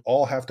 things would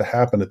all have to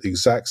happen at the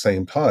exact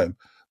same time.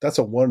 That's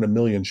a 1 in a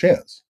million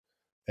chance.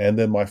 And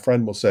then my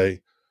friend will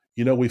say,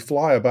 we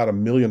fly about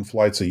 1 million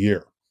flights a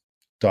year, ...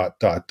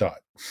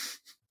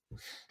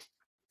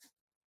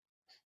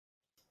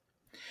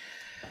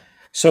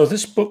 So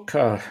this book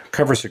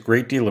covers a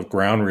great deal of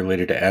ground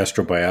related to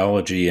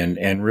astrobiology,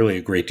 and really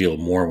a great deal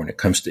more when it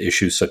comes to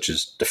issues such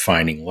as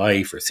defining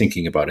life or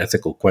thinking about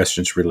ethical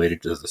questions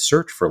related to the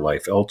search for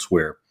life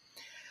elsewhere.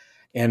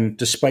 And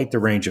despite the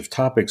range of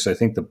topics, I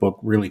think the book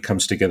really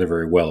comes together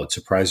very well. It's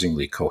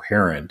surprisingly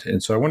coherent.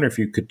 And so I wonder if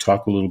you could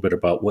talk a little bit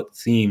about what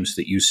themes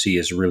that you see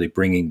as really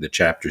bringing the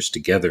chapters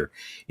together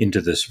into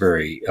this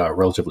very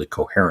relatively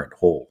coherent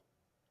whole.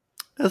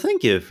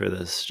 Thank you for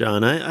this,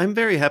 John. I'm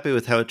very happy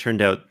with how it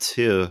turned out,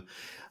 too.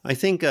 I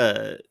think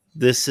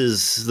this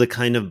is the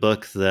kind of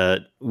book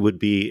that would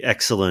be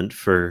excellent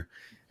for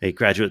a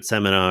graduate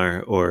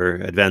seminar or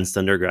advanced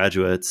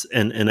undergraduates.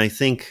 And I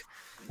think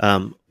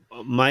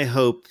my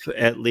hope,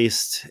 at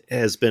least,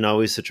 has been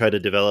always to try to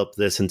develop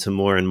this into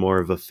more and more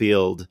of a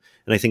field.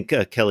 And I think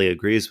Kelly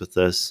agrees with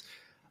this.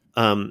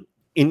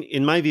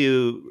 In my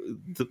view,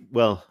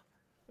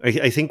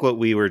 I think what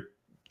we were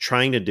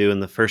trying to do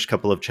in the first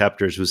couple of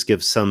chapters was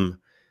give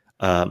some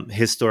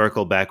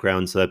historical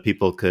background so that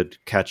people could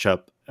catch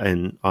up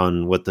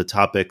on what the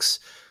topics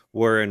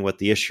were and what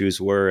the issues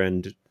were,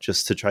 and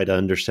just to try to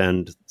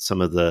understand some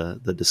of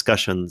the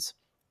discussions.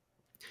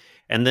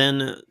 And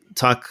then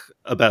talk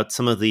about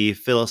some of the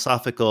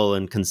philosophical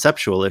and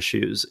conceptual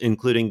issues,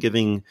 including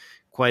giving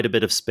quite a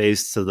bit of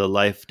space to the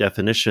life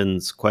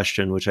definitions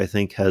question, which I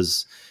think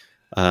has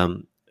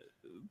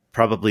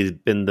probably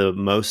been the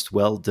most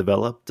well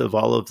developed of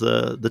all of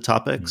the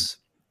topics.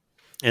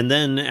 And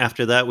then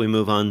after that, we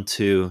move on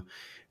to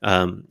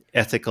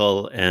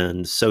ethical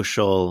and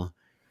social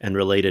and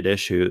related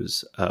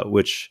issues,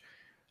 which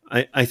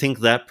I think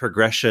that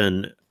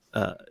progression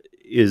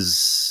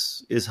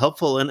is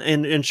helpful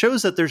and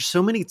shows that there's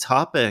so many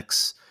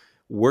topics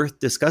worth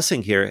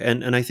discussing here.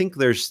 And I think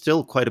there's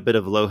still quite a bit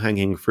of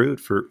low-hanging fruit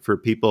for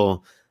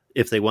people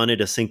if they wanted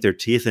to sink their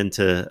teeth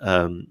into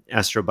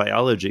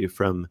astrobiology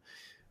from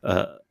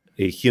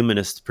a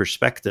humanist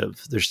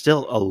perspective. There's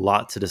still a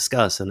lot to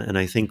discuss, and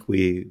I think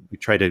we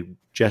try to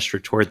gesture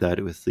toward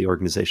that with the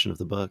organization of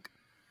the book.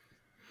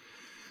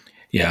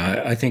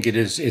 Yeah, I think it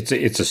is.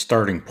 It's a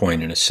starting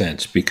point in a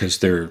sense, because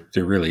there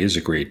really is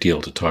a great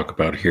deal to talk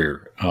about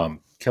here.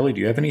 Kelly,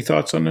 do you have any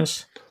thoughts on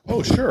this?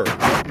 Oh, sure.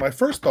 My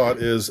first thought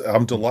is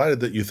I'm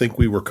delighted that you think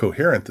we were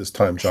coherent this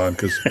time, John,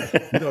 because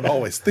you don't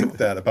always think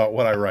that about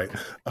what I write.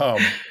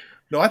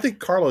 No, I think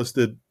Carlos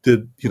did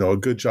a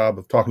good job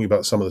of talking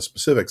about some of the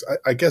specifics.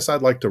 I guess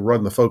I'd like to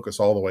run the focus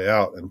all the way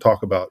out and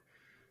talk about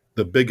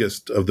the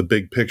biggest of the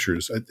big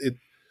pictures.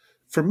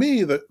 For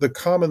me, the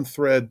common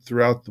thread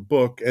throughout the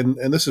book, and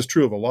this is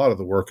true of a lot of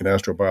the work in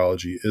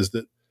astrobiology, is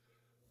that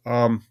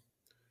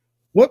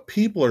what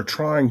people are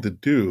trying to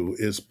do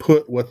is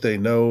put what they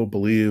know,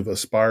 believe,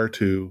 aspire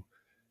to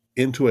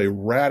into a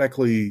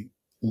radically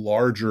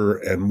larger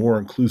and more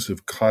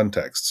inclusive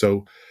context.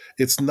 So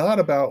it's not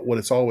about what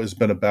it's always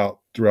been about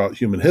throughout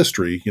human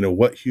history,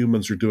 what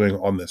humans are doing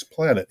on this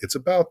planet. It's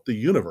about the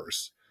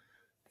universe.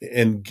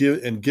 And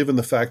given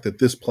the fact that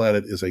this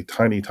planet is a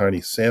tiny, tiny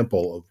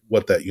sample of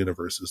what that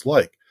universe is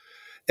like.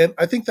 And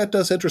I think that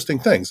does interesting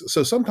things.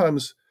 So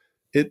sometimes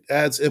it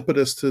adds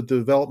impetus to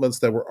developments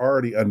that were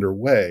already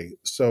underway.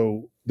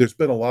 So there's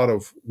been a lot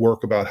of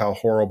work about how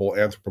horrible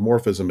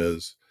anthropomorphism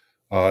is,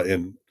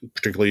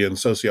 particularly in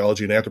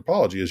sociology and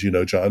anthropology, as you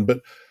know, John.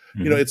 But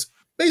it's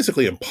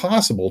basically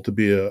impossible to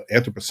be an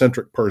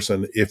anthropocentric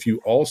person if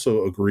you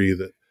also agree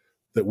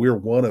that we're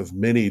one of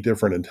many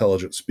different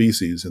intelligent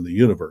species in the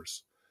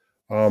universe.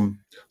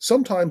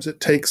 Sometimes it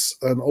takes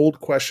an old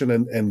question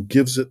and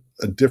gives it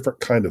a different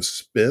kind of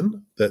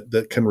spin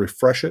that can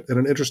refresh it in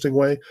an interesting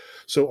way.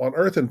 So on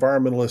Earth,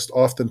 environmentalists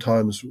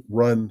oftentimes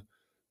run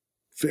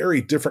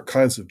very different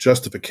kinds of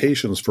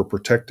justifications for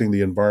protecting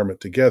the environment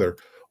together.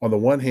 On the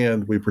one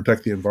hand, we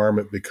protect the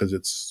environment because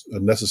it's a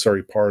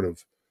necessary part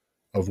of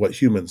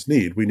what humans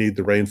need. We need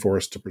the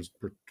rainforest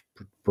to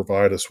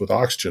provide us with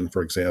oxygen,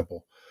 for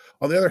example.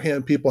 On the other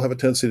hand, people have a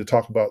tendency to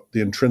talk about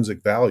the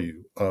intrinsic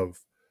value of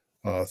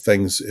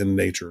things in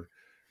nature.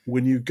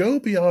 When you go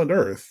beyond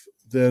Earth,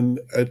 then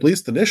at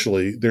least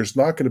initially, there's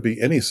not going to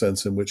be any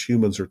sense in which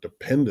humans are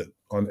dependent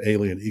on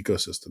alien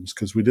ecosystems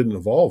because we didn't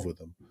evolve with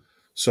them.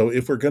 So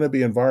if we're going to be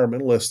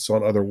environmentalists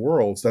on other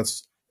worlds,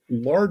 that's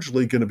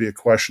largely going to be a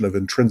question of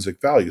intrinsic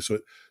value. So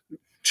it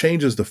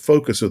changes the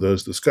focus of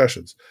those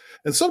discussions.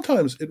 And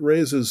sometimes it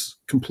raises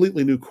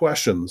completely new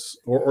questions,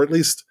 or at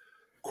least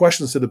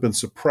questions that have been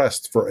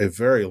suppressed for a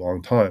very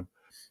long time.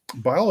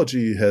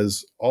 Biology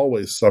has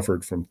always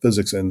suffered from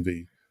physics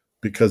envy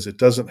because it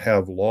doesn't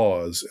have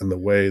laws in the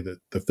way that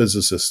the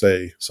physicists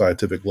say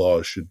scientific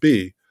laws should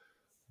be.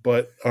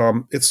 But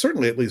it's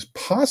certainly at least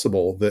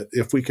possible that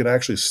if we can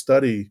actually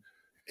study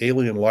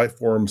alien life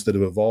forms that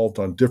have evolved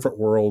on different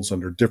worlds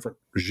under different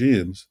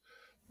regimes,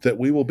 that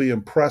we will be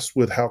impressed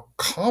with how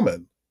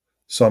common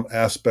some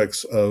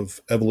aspects of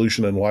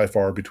evolution and life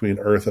are between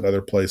Earth and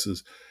other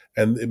places.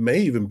 And it may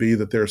even be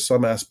that there are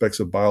some aspects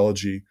of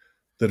biology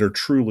that are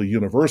truly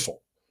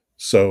universal.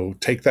 So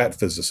take that,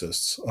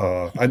 physicists.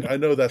 I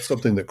know that's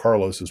something that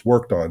Carlos has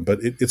worked on, but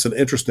it's an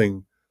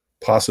interesting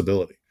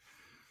possibility.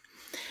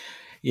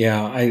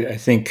 Yeah, I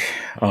think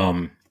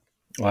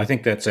I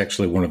think that's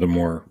actually one of the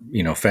more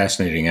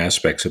fascinating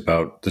aspects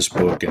about this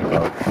book and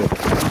about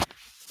what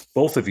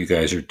both of you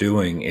guys are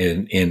doing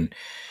in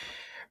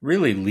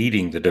really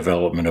leading the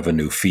development of a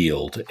new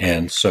field.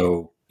 And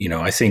so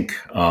I think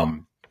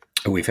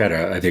we've had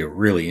a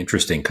really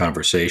interesting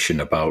conversation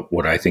about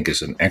what I think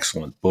is an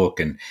excellent book.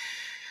 And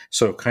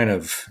so kind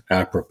of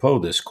apropos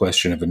this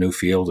question of a new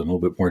field and a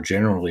little bit more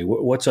generally,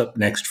 what's up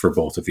next for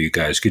both of you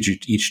guys? Could you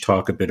each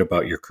talk a bit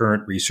about your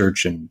current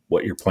research and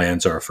what your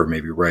plans are for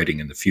maybe writing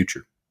in the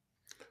future?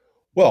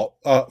 Well,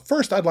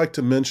 first, I'd like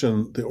to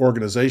mention the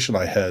organization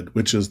I head,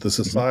 which is the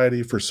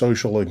Society for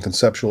Social and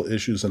Conceptual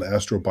Issues in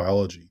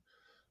Astrobiology.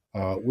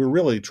 We're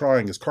really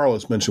trying, as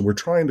Carlos mentioned, we're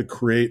trying to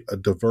create a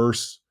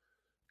diverse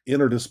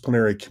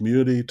interdisciplinary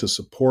community to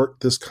support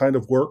this kind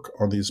of work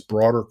on these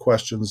broader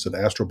questions in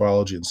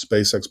astrobiology and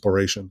space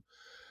exploration.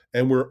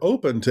 And we're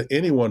open to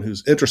anyone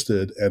who's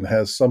interested and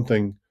has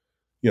something,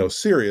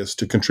 serious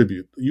to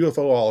contribute.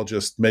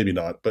 UFOologists, maybe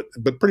not, but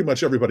pretty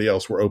much everybody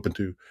else we're open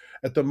to.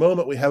 At the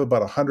moment, we have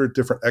about 100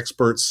 different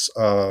experts,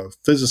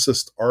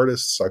 physicists,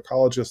 artists,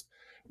 psychologists.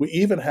 We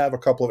even have a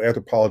couple of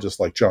anthropologists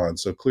like John,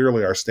 so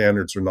clearly our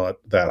standards are not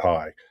that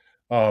high.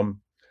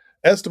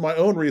 As to my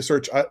own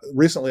research,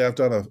 recently I've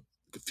done a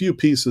few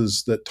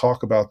pieces that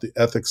talk about the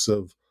ethics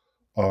of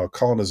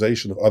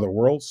colonization of other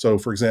worlds. So,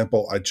 for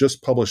example, I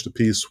just published a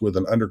piece with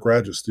an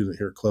undergraduate student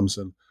here at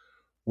Clemson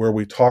where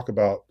we talk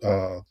about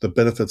the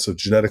benefits of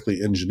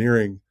genetically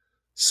engineering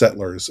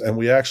settlers. And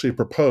we actually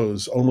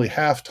propose, only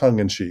half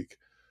tongue-in-cheek,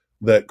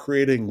 that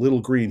creating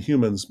little green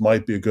humans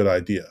might be a good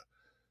idea.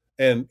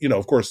 And,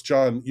 of course,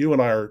 John, you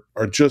and I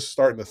are just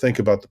starting to think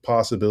about the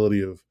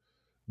possibility of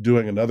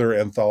doing another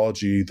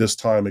anthology, this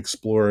time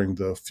exploring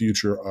the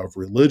future of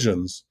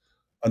religions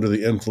under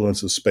the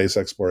influence of space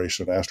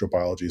exploration and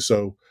astrobiology.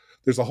 So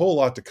there's a whole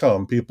lot to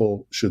come.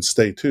 People should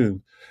stay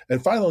tuned.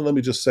 And finally, let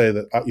me just say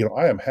that,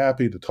 I am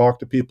happy to talk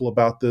to people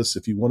about this.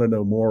 If you want to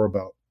know more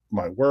about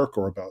my work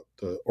or about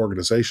the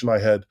organization I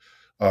head,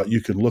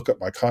 you can look up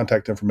my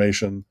contact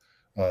information,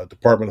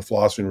 Department of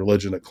Philosophy and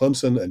Religion at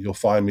Clemson, and you'll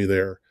find me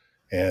there.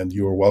 And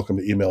you are welcome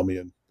to email me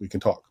and we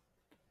can talk.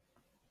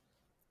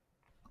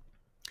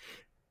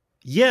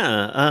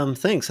 Yeah,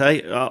 thanks. I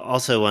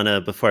also want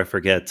to, before I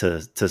forget,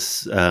 to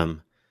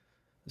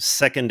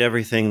second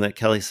everything that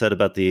Kelly said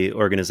about the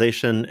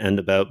organization and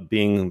about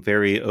being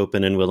very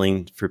open and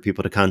willing for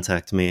people to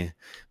contact me.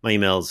 My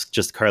email is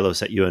just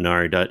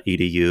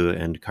carlos@unr.edu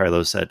and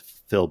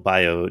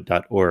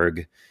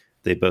carlos@philbio.org.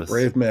 They both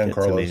brave man,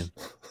 Carlos.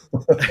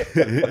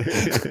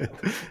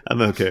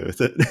 I'm okay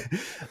with it.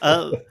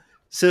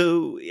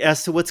 So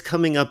as to what's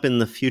coming up in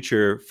the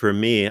future for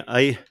me,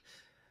 I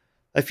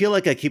feel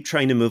like I keep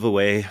trying to move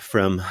away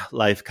from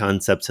life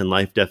concepts and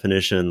life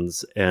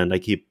definitions, and I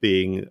keep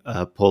being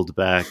pulled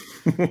back.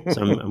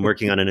 So I'm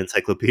working on an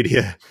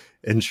encyclopedia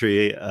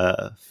entry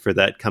for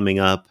that coming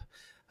up.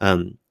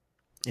 In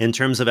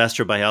terms of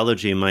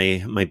astrobiology,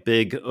 my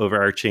big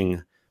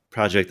overarching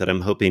project that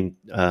I'm hoping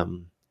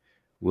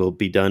will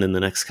be done in the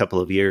next couple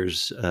of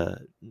years,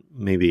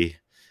 maybe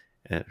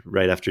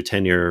right after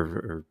tenure,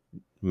 or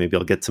maybe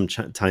I'll get some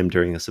time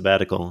during a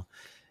sabbatical,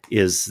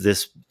 is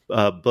this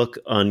book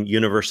on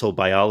universal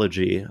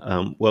biology,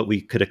 what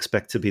we could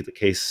expect to be the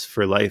case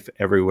for life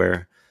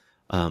everywhere,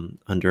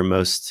 under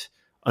most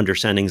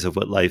understandings of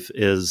what life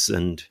is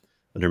and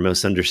under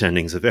most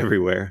understandings of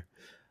everywhere.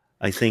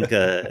 I think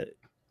I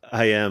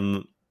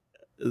am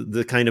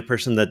the kind of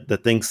person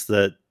that thinks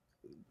that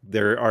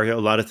there are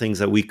a lot of things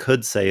that we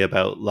could say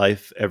about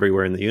life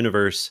everywhere in the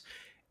universe,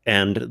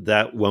 and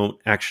that won't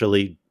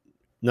actually,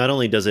 not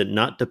only does it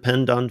not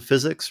depend on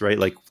physics, right?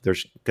 Like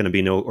there's going to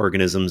be no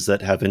organisms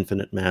that have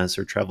infinite mass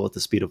or travel at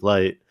the speed of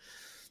light.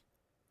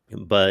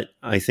 But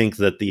I think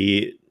that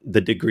the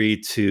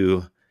degree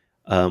to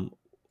the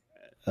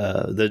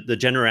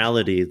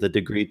generality, the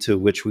degree to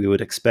which we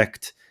would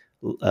expect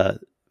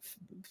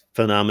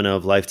phenomena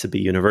of life to be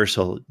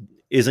universal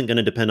isn't going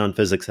to depend on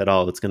physics at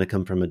all. It's going to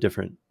come from a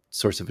different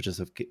source of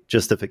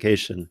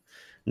justification,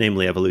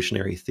 namely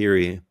evolutionary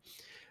theory.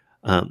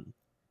 So I'm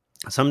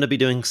going to be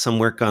doing some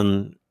work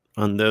on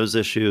those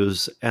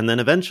issues, and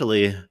then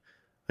eventually,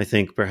 I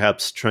think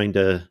perhaps trying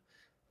to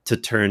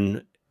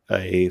turn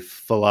a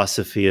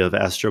philosophy of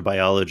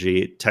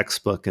astrobiology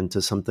textbook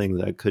into something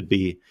that could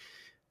be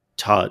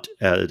taught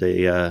at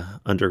a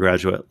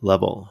undergraduate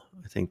level.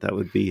 I think that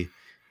would be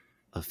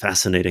a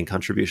fascinating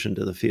contribution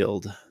to the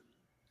field.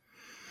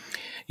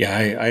 Yeah,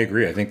 I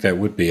agree. I think that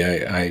would be.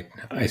 I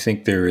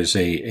think there is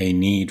a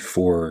need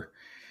for,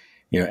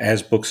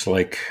 as books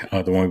like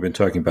the one we've been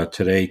talking about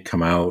today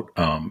come out,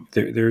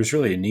 there's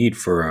really a need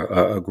for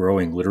a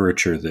growing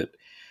literature that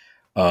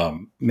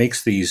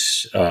makes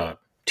these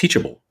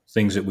teachable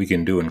things that we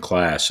can do in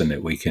class and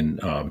that we can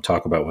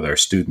talk about with our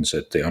students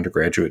at the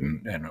undergraduate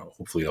and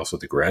hopefully also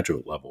the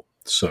graduate level.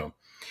 So,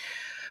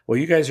 well,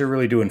 you guys are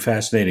really doing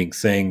fascinating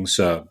things.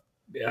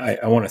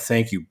 I want to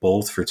thank you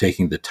both for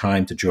taking the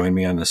time to join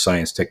me on the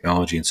Science,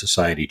 Technology, and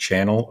Society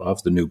channel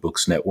of the New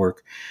Books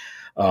Network.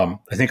 I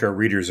think our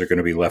readers are going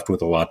to be left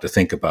with a lot to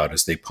think about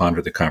as they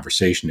ponder the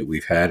conversation that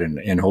we've had,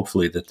 and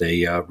hopefully that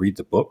they read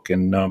the book.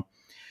 And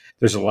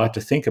there's a lot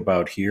to think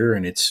about here,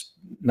 and it's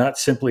not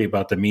simply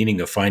about the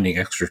meaning of finding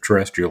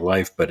extraterrestrial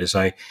life, but as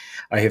I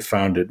have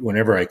found it,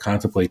 whenever I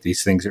contemplate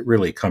these things, it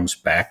really comes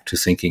back to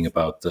thinking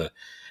about the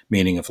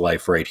meaning of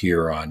life right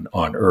here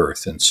on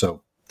Earth. And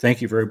so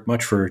thank you very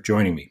much for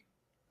joining me.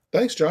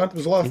 Thanks, John. It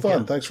was a lot of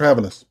fun. Thanks for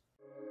having us.